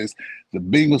joyous. The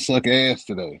Bengals suck ass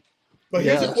today. But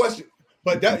here's a question.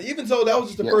 But that even so, that was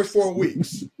just the first 4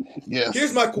 weeks. Yes.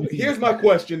 Here's my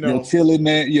question though.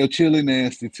 You're chilling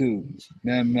nasty too.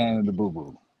 None of the boo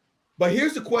boo. But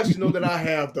here's the question though that I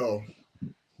have though.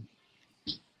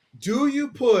 Do you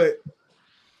put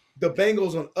the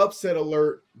Bengals on upset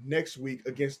alert next week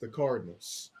against the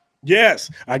Cardinals? yes,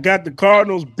 I got the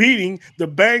Cardinals beating the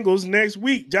Bengals next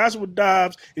week. Joshua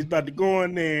Dobbs is about to go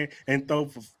in there and throw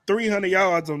for 300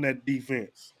 yards on that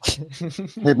defense.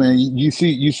 Hey man, you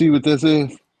see what this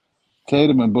is?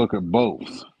 Tatum and Booker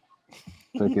both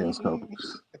take ass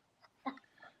coaches.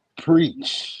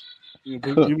 Preach. You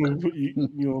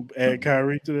gonna add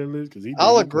Kyrie to that list? Because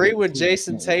I'll agree with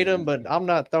Jason Tatum, but I'm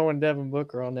not throwing Devin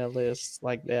Booker on that list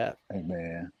like that. Hey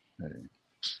man, hey.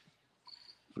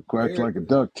 If it quacks like a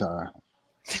duck, Ty,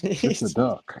 it's a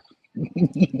duck.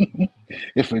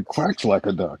 If it quacks like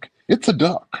a duck, it's a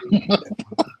duck.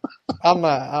 I'm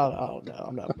not. I don't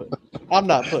know. I'm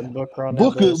not putting Booker on that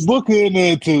list. Booker in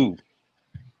there too.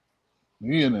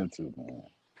 He in there too, man.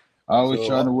 Always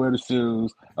trying to wear the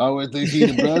shoes. Always think he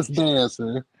the best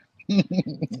dancer.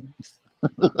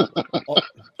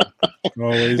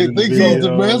 Always He in the thinks he's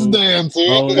the best videos. dancer.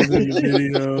 Always in the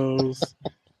videos.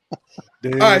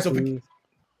 All right, so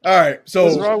All right. What's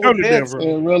So wrong Come with to Vince?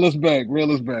 Denver. Reel us back,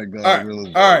 dog. all right. Reel us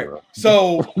All back, right. bro.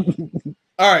 So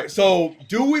all right.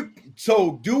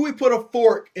 Do we put a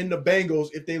fork in the Bengals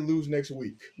if they lose next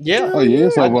week? Yeah, Oh yeah,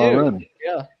 it's I over do. already.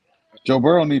 Yeah. Joe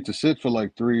Burrow needs to sit for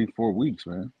like 3-4 weeks,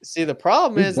 man. See, the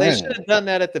problem It's is they bad. should have done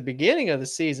that at the beginning of the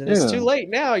season. It's Yeah, too late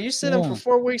now. You sit them yeah. for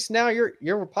 4 weeks now.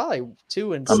 You're probably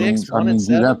 2-6, I one and mean, you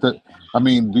seven. have to. I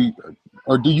mean,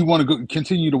 do you want to go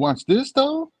continue to watch this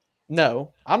though?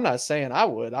 No, I'm not saying I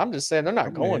would. I'm just saying they're My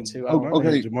not going man, to. I my don't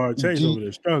man think. Okay. Jamar Chase Do you, over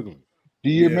there struggling. do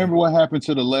you Yeah. remember what happened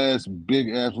to the last big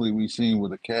athlete we seen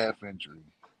with a calf injury?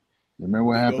 You remember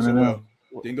what Didn't go happened to so them?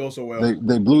 well. Didn't go so well.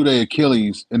 They blew their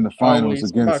Achilles in the Oh, finals we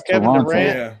talking about against Kevin Toronto. Durant.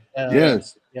 Yeah. Yeah.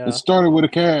 Yes, it Yeah, started with a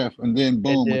calf and then it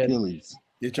boom, did. Achilles.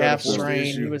 They tried to Calf force the strain. He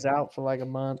issue. was out for like a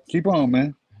month. Keep on,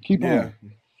 man. Keep Yeah. on.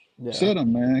 Yeah, Sit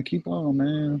him, man. Keep on,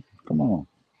 man. Come on.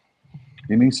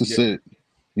 He needs to Yeah. sit.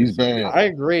 He's Yeah. bad. I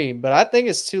agree, but I think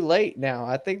it's too late now.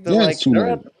 I think Yeah, it's too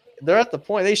late. they're at the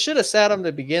point they should have sat him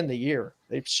to begin the year.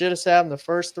 They should have sat him the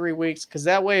first 3 weeks because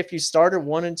that way, if you started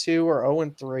 1-2 or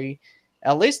 0-3,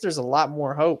 at least there's a lot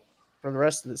more hope for the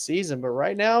rest of the season. But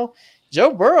right now,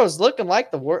 Joe Burrow's looking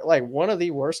like like one of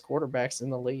the worst quarterbacks in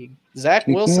the league. Zach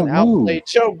He Wilson can't move. outplayed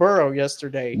Joe Burrow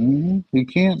yesterday. He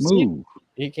can't See, move.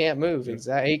 he can't move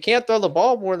exactly. He can't throw the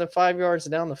ball more than 5 yards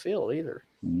down the field either.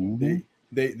 hmm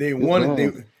They It's won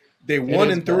bad. they It won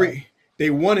is and bad. 3. They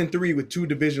 1-3 with 2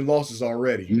 division losses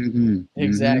already.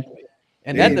 Exactly.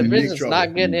 And They that in big division's trouble.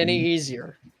 not getting any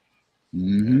easier.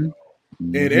 hmm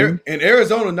And hmm and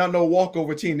Arizona not no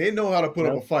walkover team. They know how to put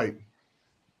up a Nope. fight.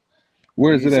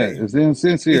 Where You is it at? say Is it in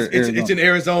Cincy or it's Arizona? in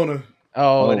Arizona.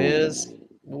 Oh, it Oh, is.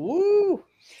 Woo.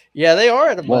 Yeah, they are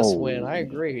at a must win. I whoa.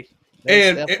 agree.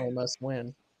 That's And definitely a must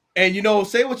win. and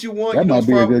say what you want, That as might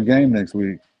be a far good game next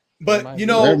week. but might be.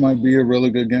 That might be a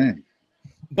really good game.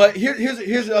 but here's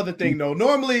the other thing though.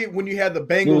 Normally when you have the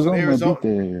Bengals and Arizona might Arizona,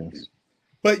 beat their ass.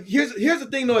 but here's the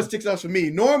thing though that sticks out for me.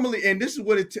 Normally, and this is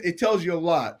what it tells you a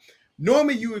lot.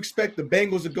 Normally you expect the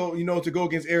Bengals to go to go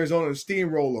against Arizona and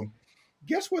steamroll them.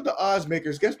 Guess what the odds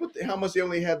makers? Guess what? How much they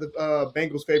only had the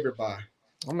Bengals favored by?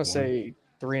 I'm gonna say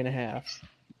 3.5.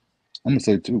 I'm gonna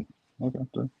say 2. Okay.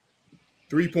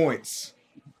 3 points.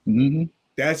 Mm-hmm.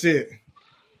 That's it.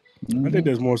 I think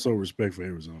there's more so respect for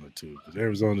Arizona too, because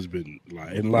Arizona's been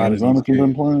like in a lot of these Arizona's been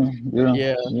games. playing. Yeah.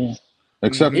 Yeah. Yeah.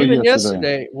 Except for Even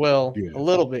yesterday. well, Yeah. a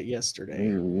little bit yesterday.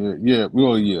 Yeah.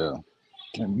 Well, yeah.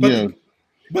 Yeah.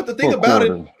 But the For thing a about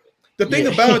quarter. it, the thing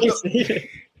Yeah. about it,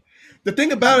 the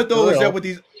thing about it though For is that real. with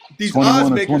these 21 odds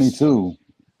or makers, 22.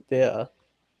 Yeah.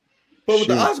 but with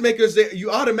the Shit. odds makers, you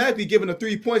automatically given the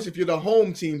 3 points if you're the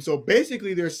home team. So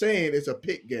basically, they're saying it's a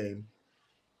pick game.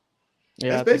 Yeah.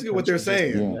 That's I think basically what they're Coach just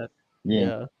saying. did that. Yeah.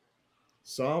 Yeah.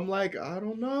 So I'm like, I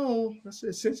don't know. I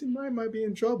said Cincinnati might be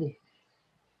in trouble.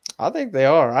 I think they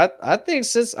are. I think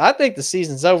the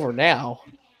season's over now.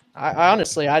 I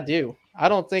honestly I do. I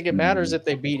don't think it matters if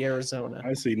they beat Arizona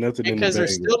I see nothing in the because they're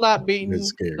bag still not that's beating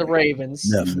scary. the Ravens,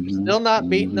 Nothing. still not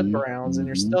beating the Mhm. Browns, and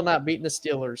you're Mhm. still not beating the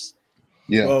Steelers.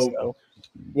 Yeah. So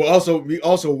We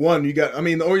also won. You got. I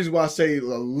mean, the only reason why I say a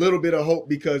little bit of hope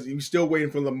because you're still waiting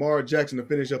for Lamar Jackson to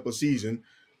finish up a season.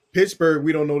 Pittsburgh,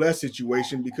 we don't know that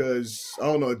situation because I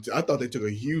don't know. I thought they took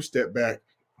a huge step back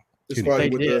as far they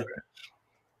as with did.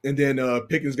 and then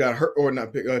Pickens got hurt or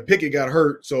not. Pickett got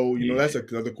hurt, so Yeah. that's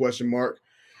another question mark.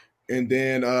 And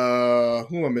then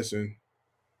who am I missing?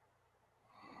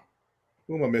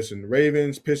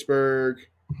 Ravens, Pittsburgh.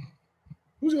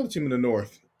 Who's the other team in the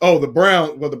North? Oh, the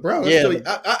Browns. Well, the Browns. Yeah.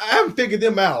 I haven't figured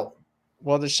them out.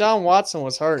 Well, Deshaun Watson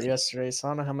was hurt yesterday, so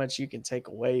I don't know how much you can take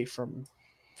away from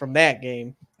that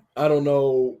game. I don't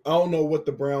know. I don't know what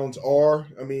the Browns are.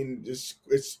 I mean, it's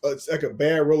like a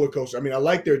bad roller coaster. I mean, I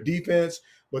like their defense,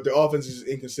 but their offense is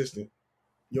inconsistent.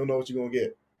 You don't know what you're gonna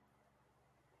get.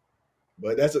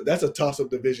 But that's a toss up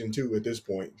division too at this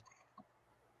point.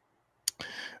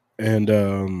 And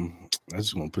I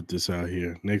just want to put this out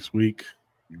here. Next week,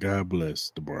 God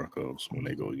bless the Broncos when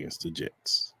they go against the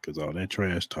Jets, because all that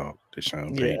trash talk that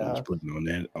Sean Payton was putting on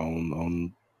that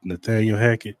on Nathaniel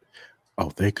Hackett.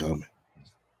 Oh, they coming.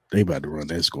 They about to run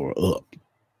that score up.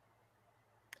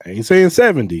 I ain't saying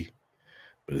 70,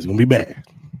 but it's gonna be bad.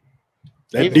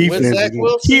 That Even with defense is Zach gonna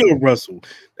Wilson? kill Russell.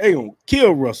 They gonna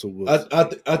kill Russell Wilson.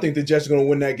 I think the Jets are gonna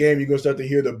win that game. You're gonna start to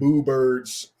hear the boo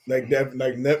birds like that,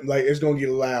 like it's gonna get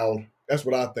loud. That's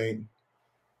what I think.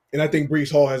 And I think Brees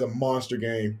Hall has a monster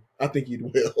game. I think he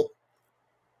will.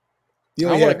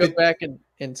 I want to go back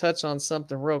and touch on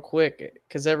something real quick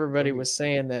because everybody was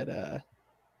saying that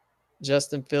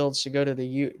Justin Fields should go to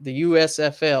the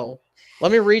USFL.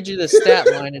 Let me read you the stat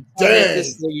line and tell me if this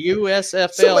is the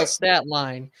USFL stat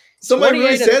line. Somebody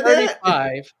really said that?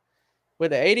 35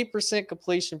 with an 80%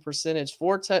 completion percentage,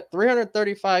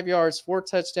 335 yards, 4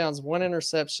 touchdowns, 1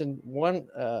 interception,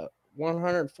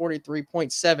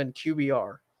 143.7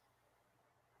 QBR.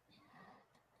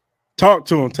 Talk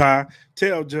to him, Ty.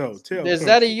 Tell Joe. Is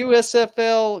that a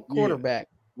USFL quarterback?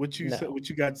 Yeah. What you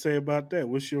got to say about that?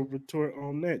 What's your retort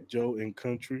on that, Joe in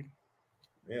country?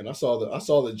 Man, I saw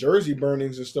the jersey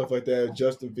burnings and stuff like that.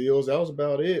 Justin Fields, that was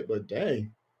about it. But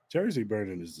dang, jersey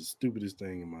burning is the stupidest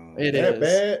thing in my life.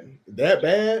 That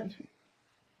bad.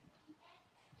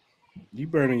 You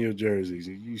burning your jerseys,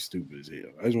 you stupid as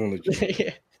hell. I just want to let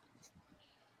you.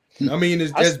 I mean,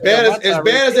 as bad as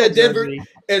that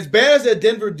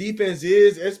Denver defense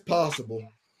is, it's possible.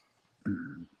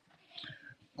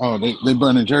 Oh, they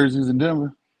burning jerseys in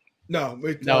Denver? No,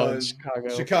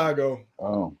 Chicago.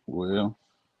 Oh, well.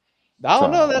 I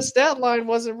don't know. That stat line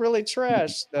wasn't really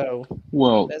trash, though.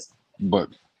 Well, but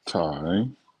Ty.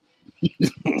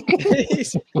 Is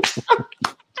he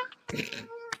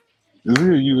a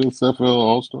USFL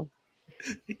All-Star?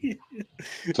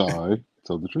 Ty,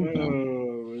 tell the truth now.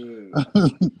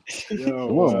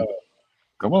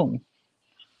 Come on.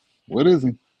 What is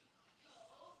he?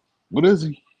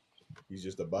 He's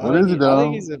just a body. What is he, I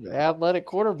think he's an athletic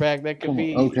quarterback that could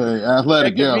be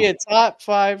athletic. That could be a top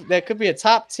 5. That could be a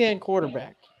top 10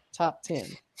 quarterback. Top 10.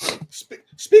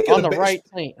 Speaking on the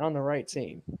right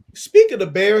team. Speaking of the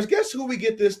Bears, guess who we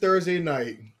get this Thursday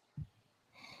night?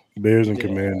 Bears and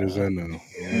Commanders. I know.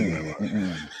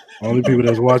 Only people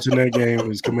that's watching that game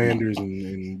is Commanders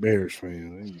and Bears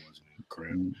fans. They watching that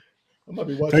crap. I might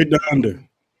be watching. Take the under.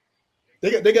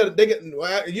 They got.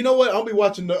 You know what? I'll be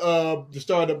watching the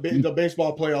start of the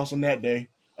baseball playoffs on that day.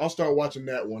 I'll start watching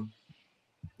that one.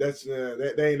 That's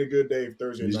that ain't a good day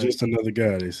Thursday night. He's just another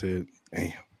guy. They said,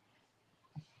 damn.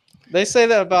 They say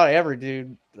that about every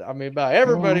dude. I mean, about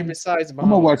everybody besides. I'm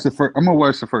gonna watch the first. I'm gonna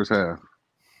watch the first half.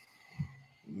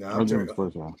 No, I'm doing the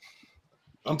first half.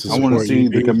 I want to see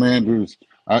the Commanders.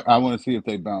 I want to see if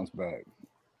they bounce back.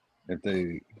 If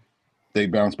they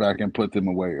bounce back and put them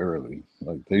away early.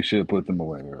 Like they should put them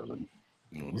away early.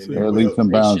 Or at least some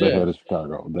bounds ahead of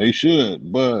Chicago. They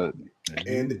should, but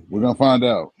we're gonna find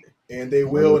out. And they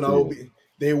will, and I will be.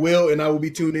 They will, and I will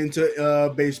be tuned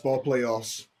into baseball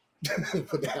playoffs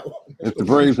for that one. If the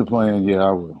Braves are playing, yeah,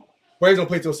 I will. Braves don't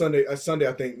play till Sunday. Sunday,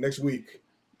 I think, next week.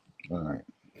 All right.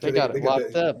 They got it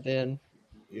locked up then.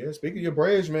 Yeah, speaking of your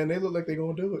Braves, man, they look like they're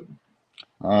gonna do it.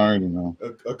 I already know.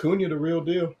 Acuna, the real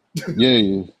deal.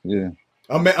 Yeah.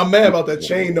 I'm mad about that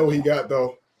chain though he got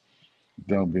though.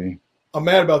 Don't be. I'm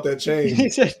mad about that chain. He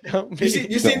said, "Don't be."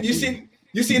 You seen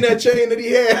that chain that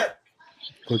he had?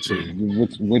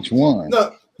 Which one?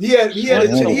 No, he had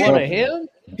one of him.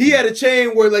 He had a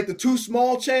chain where like the too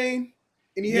small chain,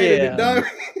 and he had it in diamond.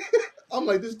 I'm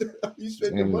like, this. You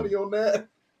spent your money on that?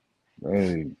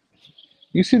 Hey,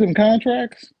 you see them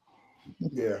contracts?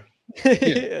 Yeah.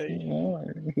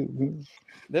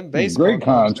 Them baseball great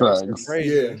contracts.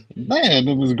 Yeah, man,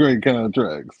 it was great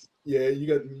contracts. Yeah, you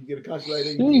get a contract like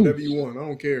that, you can do whatever you want. I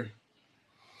don't care.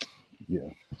 Yeah.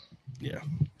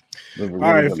 All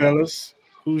right, fellas.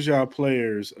 Who's y'all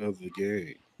players of the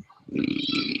game?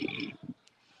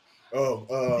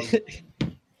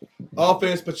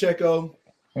 Offense Pacheco.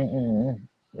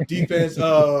 Defense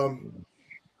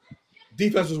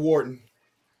defense was Wharton.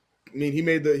 I mean,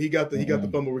 he got the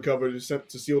fumble recovery to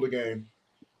seal the game.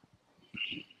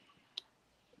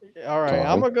 All right,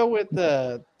 I'm gonna go with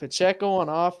Pacheco on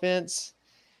offense,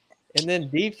 and then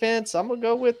defense. I'm gonna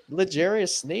go with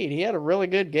L'Jarius Sneed. He had a really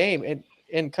good game, and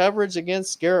in coverage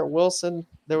against Garrett Wilson,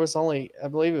 there was only, I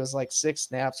believe it was like 6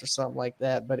 snaps or something like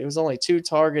that, but it was only 2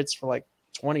 targets for like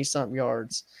 20-something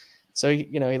yards. So,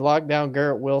 he locked down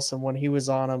Garrett Wilson when he was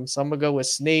on him. So I'm going to go with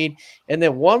Sneed. And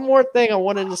then one more thing I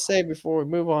wanted to say before we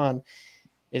move on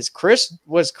is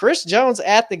was Chris Jones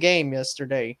at the game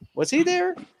yesterday? Was he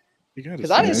there?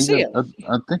 Because I didn't see it. I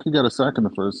think he got a sack in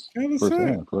the first half.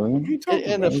 Right?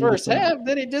 In the first half,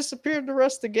 then he disappeared the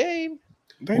rest of the game.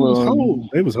 They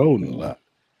was holding a lot.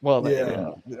 Well,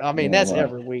 I mean, that's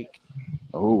every week.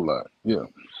 A whole lot, yeah.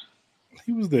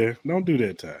 He was there. Don't do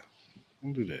that, Ty.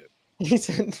 Don't do that.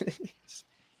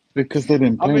 Because they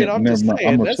didn't pay I'm just saying.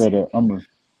 I'm gonna shut up.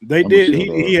 They did.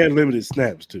 He had limited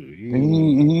snaps too. He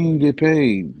didn't get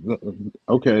paid.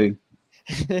 Okay,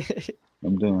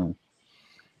 I'm done.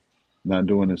 Not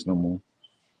doing this no more.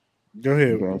 Go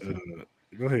ahead. Go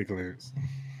ahead, Clarence.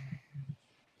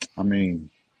 I mean,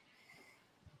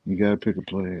 you gotta pick a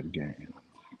player of the game.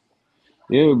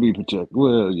 Yeah, it would be Pacheco.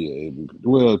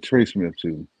 Well, Trey Smith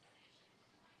too.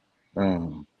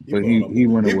 But he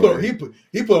went away.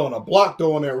 He put on a block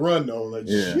though on that run though. Like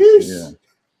yeah.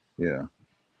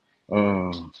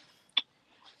 I'm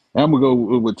gonna go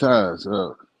with Ty's.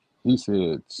 He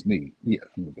said Sneak. Yeah.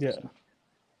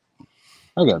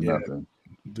 I got nothing.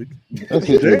 That's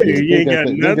it. You ain't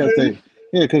got nothing.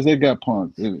 Because they got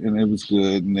punked and it was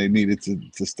good, and they needed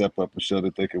to step up and show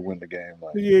that they could win the game.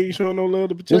 Like, yeah, you showing no love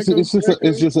to Pacheco.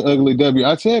 It's just an ugly W.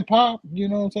 I said Pop, you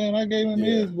know what I'm saying? I gave him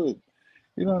his, but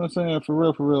you know what I'm saying? For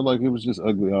real, like it was just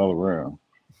ugly all around.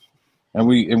 And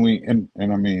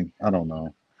I mean, I don't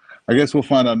know. I guess we'll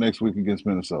find out next week against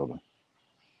Minnesota.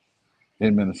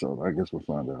 In Minnesota, I guess we'll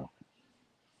find out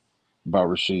about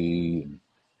Rasheed.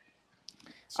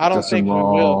 I don't think we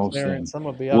will, Clarence. I'm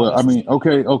gonna be honest. Well, I mean,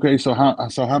 okay. So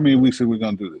how many weeks are we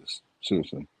gonna do this?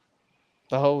 Seriously,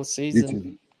 the whole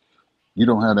season. You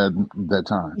don't have that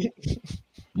time.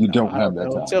 You don't have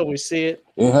that time until we see it.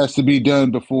 It has to be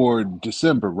done before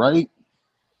December, right?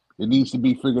 It needs to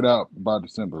be figured out by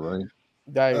December, right?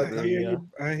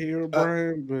 I hear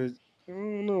Brian, but I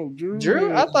don't know,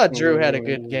 Drew. I thought Drew had a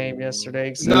good game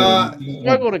yesterday.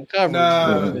 Struggled in coverage.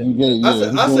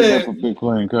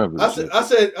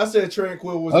 I said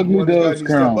Tranquil was ugly does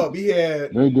step up. He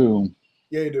had. They do.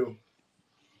 Yeah, they do.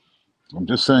 I'm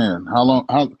just saying.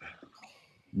 How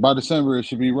by December it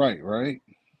should be right?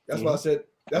 That's why I said.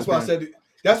 That's why I said.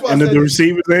 That's why. And the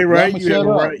receivers ain't right. I'm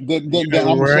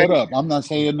gonna shut up. I'm not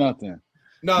saying nothing.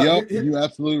 No, you're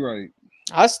absolutely right.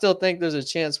 I still think there's a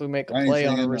chance we make a play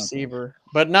on a receiver,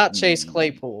 but not Chase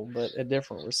Claypool, but a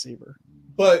different receiver.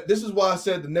 But this is why I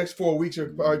said the next 4 weeks are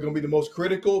probably going to be the most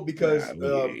critical because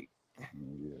no,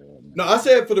 I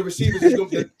said for the receivers.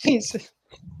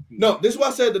 No, this is why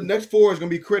I said the next 4 is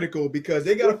going to be critical because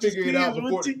they got to figure it out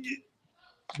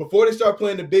before they start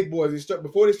playing the big boys.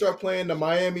 Before they start playing the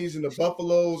Miamis and the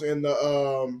Buffaloes and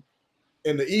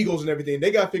the Eagles and everything.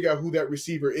 They got to figure out who that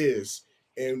receiver is.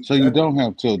 And so you don't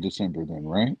have till December then,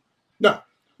 right? No.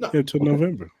 Yeah, till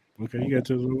November. Okay, you got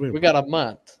till November. We got a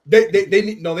month. They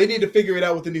need to figure it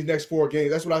out within these next 4 games.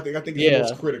 That's what I think. I think it's the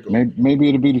most critical. Maybe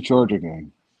it'll be the Georgia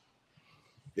game.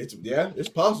 It's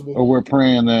possible. Or we're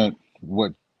praying that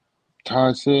what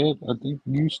Ty said. I think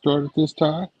you started this,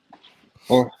 Ty.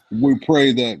 Or we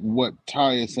pray that what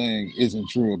Ty is saying isn't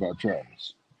true about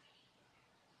Travis.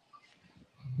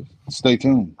 Stay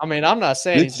tuned. I mean, I'm not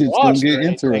saying he's washed or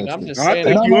anything. I'm just saying.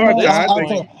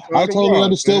 I totally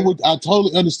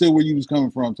understood where you was coming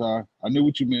from, Ty. I knew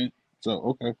what you meant. So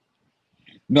okay.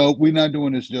 No, we're not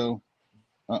doing this, Joe.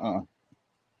 No,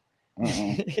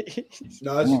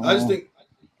 I just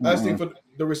think for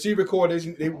the receiver core,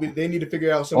 they need to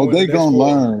figure out something. Oh, they gonna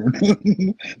learn.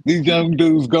 These young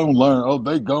dudes gonna learn. Oh,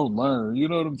 they gonna learn. You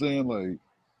know what I'm saying? Like,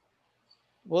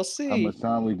 we'll see how much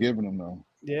time we giving them though.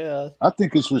 Yeah, I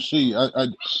think it's Rasheed.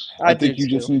 I think you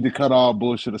just need to cut all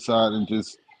bullshit aside and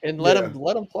just let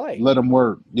him play. Let him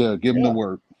work. Yeah, give him the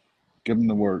work. Give him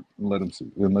the work and let him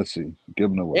see. And let's see. Give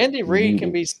him the work. Andy Reid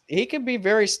can be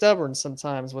very stubborn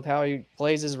sometimes with how he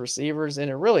plays his receivers,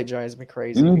 and it really drives me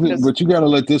crazy. But you got to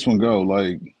let this one go.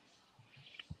 Like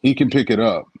he can pick it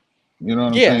up. You know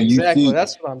what I'm saying? Exactly.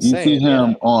 That's what I'm saying. You see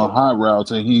him on hot routes,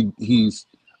 and he's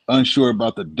unsure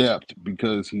about the depth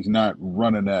because he's not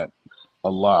running that a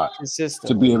lot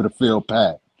to be able to feel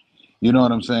Pat. You know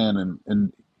what I'm saying?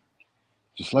 And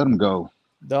just let him go.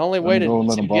 The only way to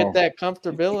get that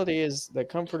comfortability is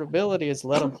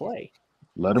let him play.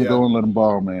 Let him go and let him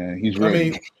ball, man. He's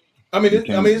ready. You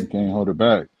can't hold it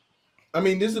back. I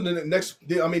mean, this is the next.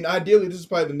 I mean, ideally, this is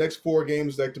probably the next 4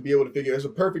 games to be able to figure. It's a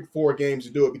perfect 4 games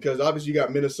to do it because obviously you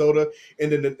got Minnesota,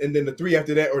 and then the 3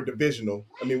 after that are divisional.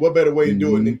 I mean, what better way to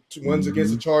do it than one's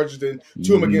against the Chargers, then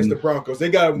 2 of them against the Broncos? They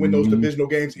got to win those divisional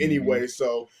games anyway.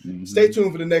 So stay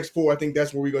tuned for the next 4. I think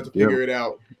that's where we're going to figure it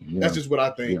out. Yeah. That's just what I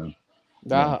think.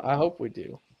 Yeah. I hope we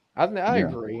do. I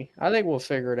agree. I think we'll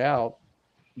figure it out.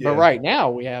 Yeah. But right now,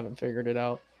 we haven't figured it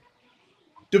out.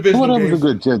 That was a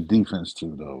good Jet defense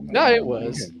too, though. Man. No, it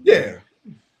was. Yeah.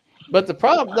 But the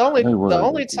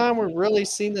only time we've really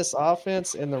seen this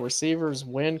offense and the receivers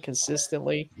win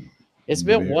consistently, it's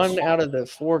been 1 out of the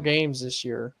 4 games this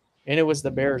year, and it was the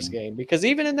Bears game. Because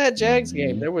even in that Jags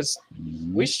game,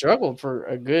 we struggled for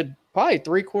a good probably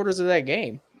 3/4 of that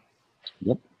game.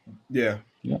 Yep. Yeah.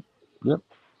 Yep.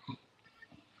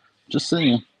 Just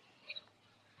saying.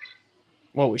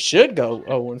 Well, we should go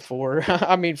 0-4.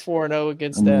 I mean 4-0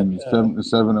 against that.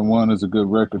 7-1 is a good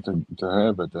record to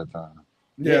have at that time.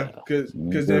 Yeah, because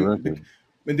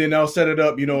then I'll set it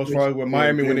up, as far as with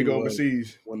Miami when they go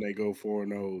overseas. When they go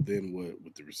 4-0, then what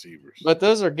with the receivers? But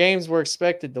those are games we're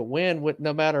expected to win with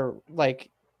no matter what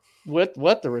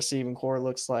the receiving core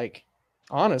looks like.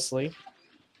 Honestly.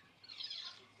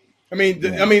 I mean,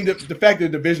 the fact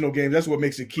of the divisional games, that's what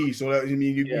makes it key. So,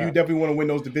 you definitely want to win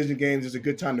those division games. It's a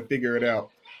good time to figure it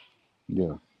out.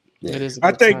 Yeah. It is.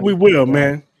 I think we will,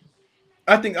 man.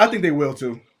 I think they will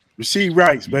too. Rasheed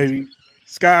Rice, baby.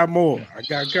 Sky Moore. I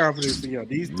got confidence in y'all.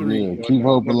 These three. Yeah, keep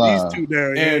hope alive. These two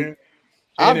down here.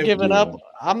 I'm giving up.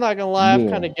 I'm not gonna lie. I've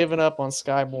kind of given up on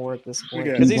Sky Moore at this point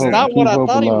because he's not what I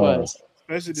thought he was.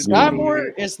 Especially the Sky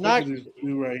Moore is not. This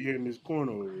dude right here in this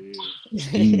corner over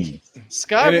here.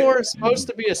 Sky Moore is supposed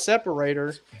to be a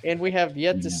separator, and we have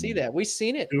yet to see that. We've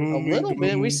seen it a little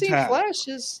bit. We've seen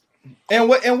flashes. And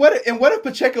what if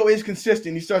Pacheco is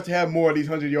consistent? He starts to have more of these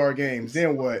 100-yard games.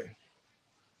 Then what?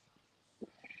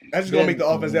 That's just gonna make the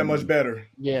offense that much better.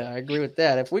 Yeah, I agree with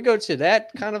that. If we go to that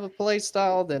kind of a play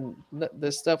style, then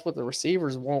the stuff with the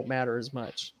receivers won't matter as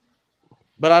much.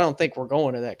 But I don't think we're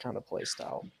going to that kind of play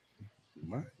style.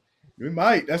 We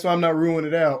might. That's why I'm not ruling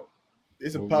it out.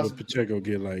 It's a possibility. Pacheco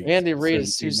get like Andy Reid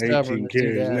is too stubborn to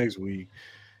do that next week,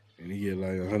 and he get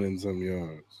like 100 and some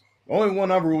yards. The only one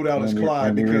I've ruled out is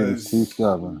Clyde because too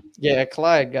stubborn. Yeah,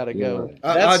 Clyde got to go.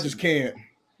 I just can't.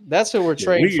 That's who we're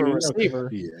trading for a receiver.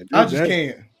 Yeah, I just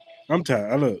can't. I'm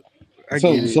tired.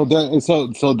 So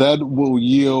that will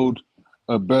yield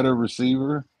a better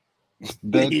receiver.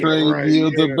 That trade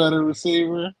yields a better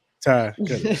receiver. Ty,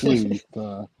 please,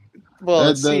 Ty.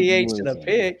 Well, CH and a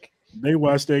pick. They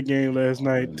watched that game last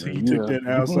night. He took that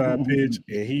outside pitch,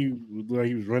 and he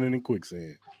was running in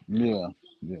quicksand. Yeah.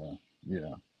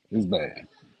 It's bad.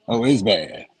 Oh, it's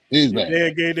bad. It's bad. If they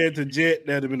had gave that to Jet,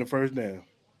 that'd have been the first down.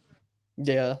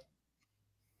 Yeah.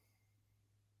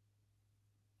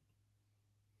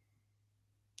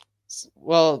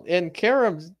 Well, and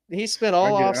Karam, he spent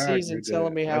all off season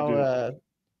telling me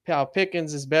how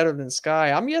Pickens is better than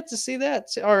Sky. I'm yet to see that,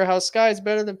 or how Sky is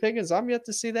better than Pickens. I'm yet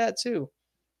to see that too.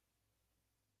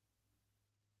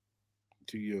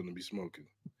 Too young to be smoking.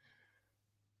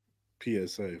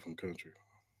 PSA from country.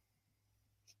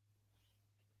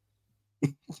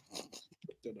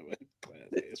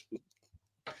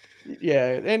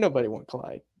 Yeah, ain't nobody want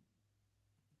Clyde.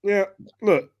 Yeah,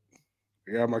 look,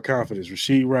 I got my confidence.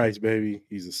 Rasheed Rice, baby,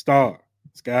 he's a star.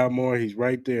 Sky Moore, he's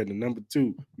right there, the number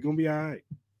 2. We're gonna be all right.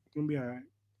 We're gonna be all right.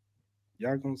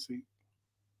 Y'all gonna see.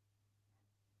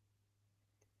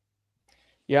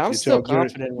 Yeah, I'm still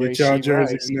confident. Get y'all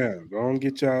jerseys now. Go on,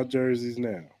 get y'all jerseys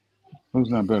now. Who's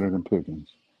not better than Pickens?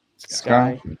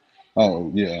 Sky.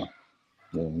 Oh yeah,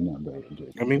 he's not better than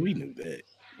Pickens. I mean, we knew that.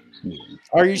 Yeah.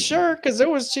 Are you sure? Because there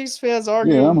was Chiefs fans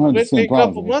arguing with me a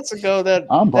couple months ago that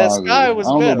Sky was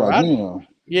better. I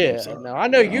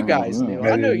know you guys knew.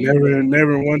 I know you.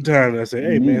 Never one time I said,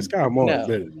 "Hey man, Sky Moore is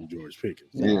better than George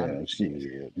Pickens." Yeah, she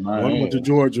did. One went to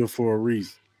Georgia for a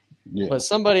reason. Yeah. But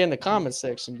somebody in the comment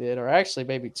section did, or actually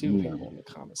maybe 2 people in the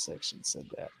comment section said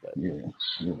that. But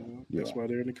That's why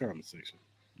they're in the comment section.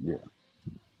 Yeah.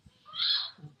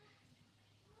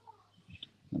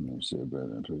 I never said better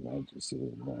than Pickens. I just said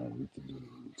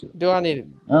do I need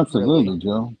to? Absolutely,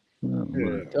 Joe.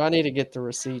 Yeah. Do I need to get the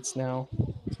receipts now?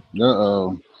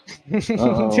 Uh-oh.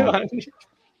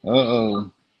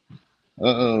 Uh-oh.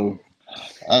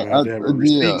 I had a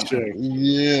receipt show.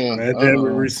 Yeah. I had to have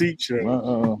a receipt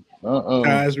show.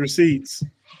 Guys, receipts.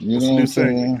 You What's know the new what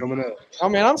segment coming up? I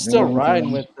mean, I'm still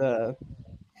riding with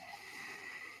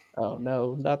oh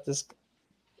no, not this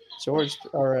George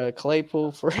or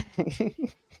Claypool for.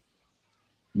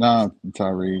 Nah,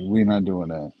 Tyree, we're not doing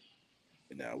that.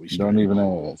 No, we don't even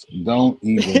ask. Don't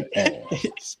even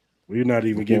ask. We're not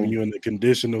even giving you in the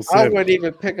conditional 7. I wouldn't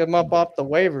even pick them up off the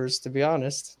waivers, to be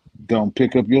honest. Don't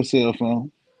pick up your cell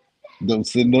phone. Don't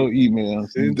send no emails.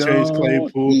 Send Chase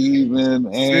Claypool.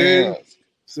 Even ask.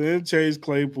 Send Chase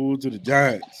Claypool to the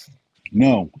Giants.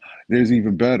 No, there's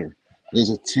even better. There's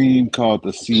a team called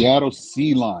the Seattle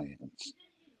Sea Lions.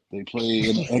 They play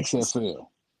in the XFL.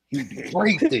 He'd be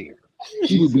great there.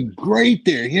 He would be great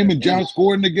there. Him and Josh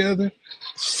Gordon together.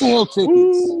 Sell tickets.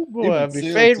 Ooh, boy, I'd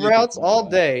be fade routes all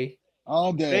day.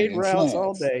 All day. Fade routes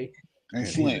all day. And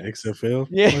slants. XFL?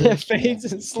 Yeah,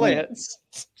 fades and slants.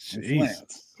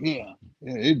 Slants. Yeah.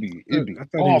 It'd be I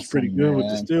thought awesome, he was pretty good with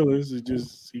man. the Steelers. It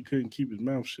just he couldn't keep his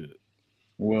mouth shut.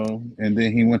 Well, and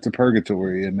then he went to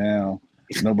purgatory, and now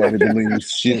nobody believes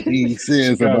shit he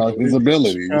says about his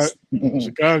abilities.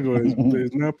 Chicago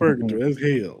is not purgatory. That's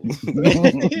hell.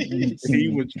 He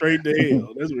went straight to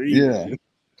hell. That's what he did.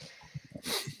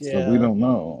 So we don't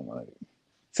know. Like,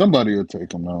 somebody will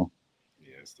take him though.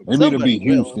 Maybe it'll be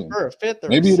Houston. For a fifth or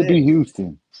maybe it'll be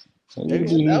Houston. Maybe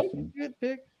it'll be Houston. Good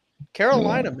pick.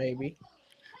 Carolina, maybe.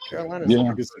 Carolina. I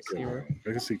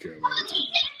can see Carolina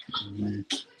too.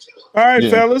 All right,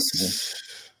 fellas.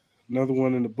 Another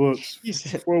one in the books.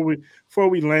 Before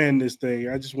we land this thing,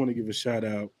 I just want to give a shout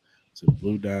out to the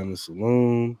Blue Diamond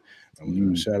Saloon. I want to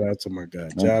give a shout out to my guy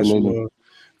Joshua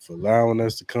for allowing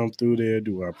us to come through there,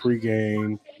 do our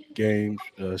pregame game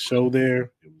show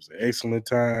there. It was an excellent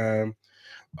time.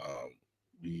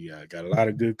 We got a lot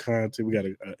of good content. We got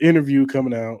an interview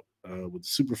coming out with the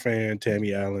super fan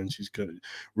Tammy Allen. She's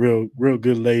real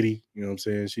good lady. You know what I'm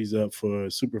saying? She's up for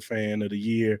super fan of the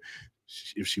year.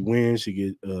 If she wins, she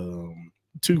get 2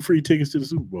 free tickets to the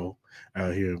Super Bowl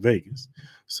out here in Vegas.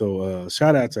 So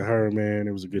shout out to her, man.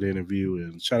 It was a good interview,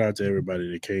 and shout out to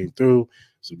everybody that came through.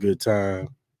 It's a good time,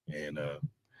 and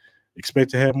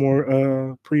expect to have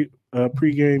more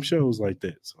pre-game shows like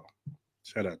that. So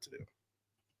shout out to them.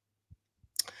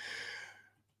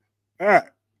 All right.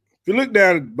 If you look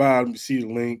down at the bottom, you see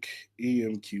the link,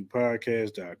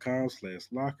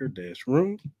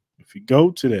 emqpodcast.com/locker-room. If you go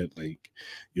to that link,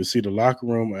 you'll see the locker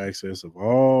room access of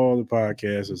all the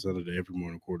podcasts that's under the Every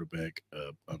Morning Quarterback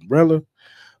umbrella.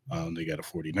 They got a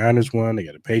 49ers one, they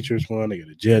got a Patriots one, they got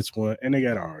a Jets one, and they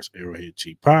got ours, Arrowhead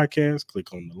Chief Podcast.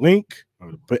 Click on the link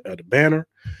or the banner,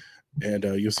 and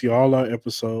you'll see all our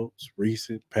episodes,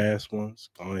 recent, past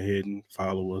ones. Go ahead and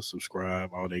follow us,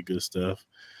 subscribe, all that good stuff.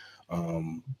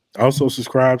 Also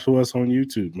subscribe to us on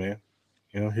YouTube, man.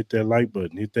 You know, hit that like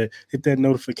button, hit that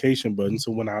notification button,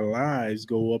 so when our lives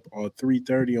go up on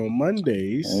 3:30 on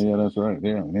Mondays. Yeah, that's right.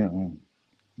 Yeah. You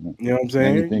know what I'm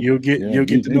saying? You'll get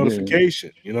the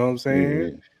notification. You know what I'm saying? Yeah.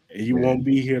 And you won't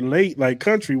be here late like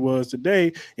Country was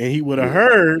today, and he would have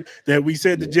heard that we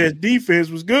said the Jets defense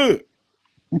was good.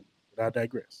 But I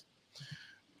digress.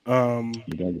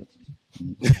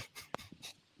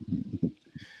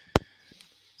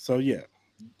 So yeah.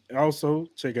 Also,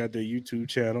 check out their YouTube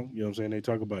channel. You know what I'm saying? They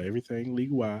talk about everything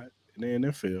league-wide in the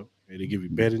NFL. And they give you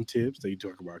betting tips. They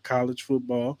talk about college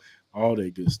football, all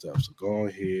that good stuff. So go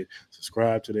ahead,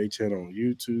 subscribe to their channel on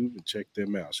YouTube, and check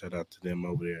them out. Shout out to them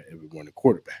over there, Every Morning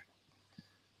Quarterback.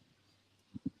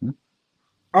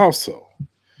 Also,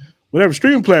 whatever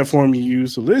streaming platform you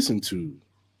use to listen to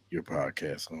your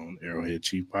podcast on, Arrowhead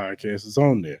Chief Podcast is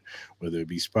on there, whether it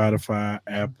be Spotify,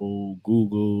 Apple,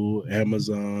 Google,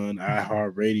 Amazon,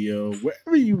 iHeartRadio,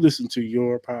 wherever you listen to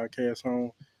your podcast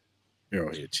on,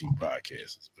 Arrowhead Chief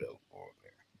Podcast is available on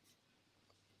there.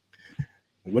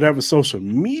 Whatever social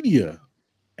media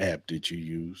app that you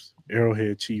use,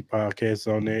 Arrowhead Chief Podcast is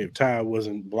on there. If Ty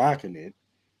wasn't blocking it,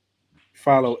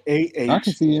 follow AH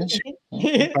Chief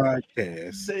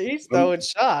Podcast. He's throwing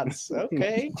shots.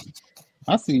 Okay.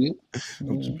 I see it.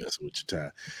 I'm just messing with your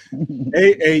time.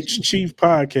 AH Chief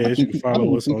Podcast. You can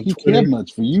follow us on Twitter. Care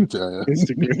much for you, Ty.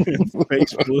 Instagram,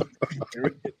 Facebook,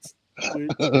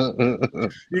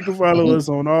 you can follow us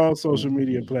on all social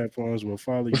media platforms. We'll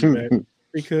follow you back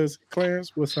because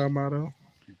Clarence, what's our motto?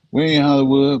 We ain't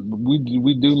Hollywood, but we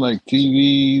do like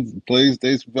TVs,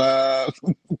 PlayStation 5.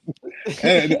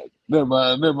 Hey, never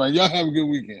mind. Y'all have a good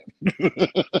weekend.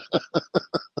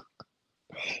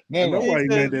 I know why you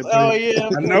made that.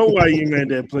 I know why you made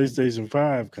that PlayStation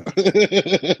 5 comment.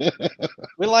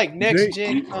 We like next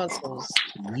gen consoles.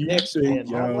 You next say gen,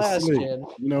 y'all last slick. gen.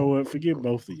 You know what? Forget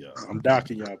both of y'all. I'm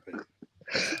docking y'all pay.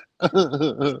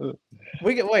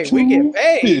 We get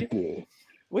paid.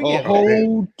 We get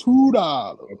whole $2.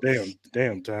 Oh,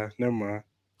 damn, Ty. Never mind.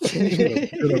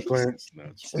 Shut up, Clarence.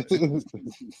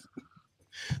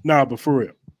 No, but for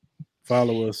real.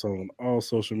 Follow us on all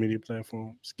social media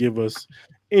platforms. Give us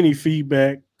any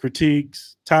feedback,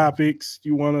 critiques, topics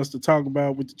you want us to talk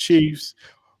about with the Chiefs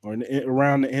or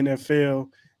around the NFL.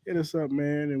 Hit us up,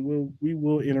 man, and we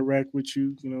will interact with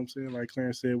you. You know what I'm saying? Like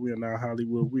Clarence said, we are not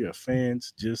Hollywood. We are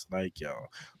fans just like y'all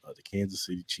of the Kansas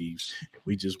City Chiefs. And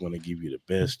we just want to give you the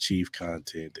best Chief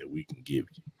content that we can give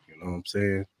you. You know what I'm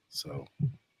saying? So,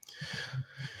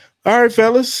 all right,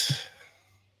 fellas.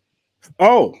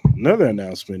 Oh, another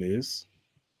announcement is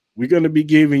we're going to be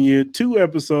giving you 2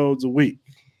 episodes a week.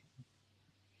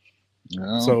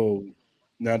 No. So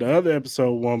now the other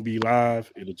episode won't be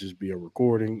live. It'll just be a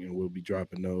recording, and we'll be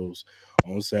dropping those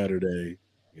on Saturday.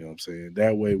 You know what I'm saying?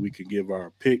 That way we can give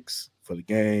our picks for the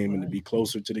game and to be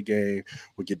closer to the game.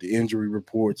 We'll get the injury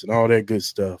reports and all that good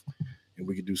stuff. And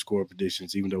we can do score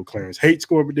predictions. Even though Clarence hates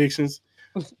score predictions,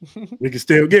 we can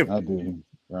still give them. I do.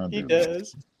 He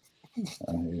does.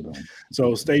 I hate them.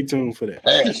 So stay tuned for that.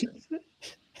 Stay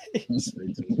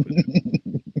tuned for that.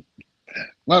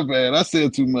 My bad. I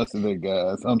said too much today,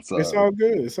 guys. I'm sorry. It's all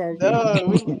good. It's all good.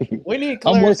 No, we need I'm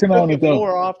Clarence working on it though.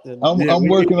 more often. I'm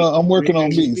working on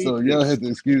me. So y'all have to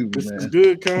excuse me, This man. is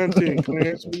good content,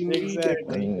 Clarence. We need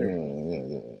Exactly. that.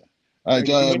 Yeah. All right,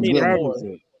 y'all have a good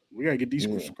one. We gotta get these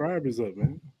subscribers up,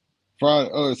 man.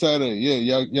 Friday, Saturday.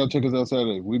 Yeah, y'all check us out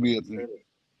Saturday. We be at the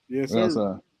Yes, we sir.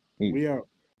 outside. Peace. We out.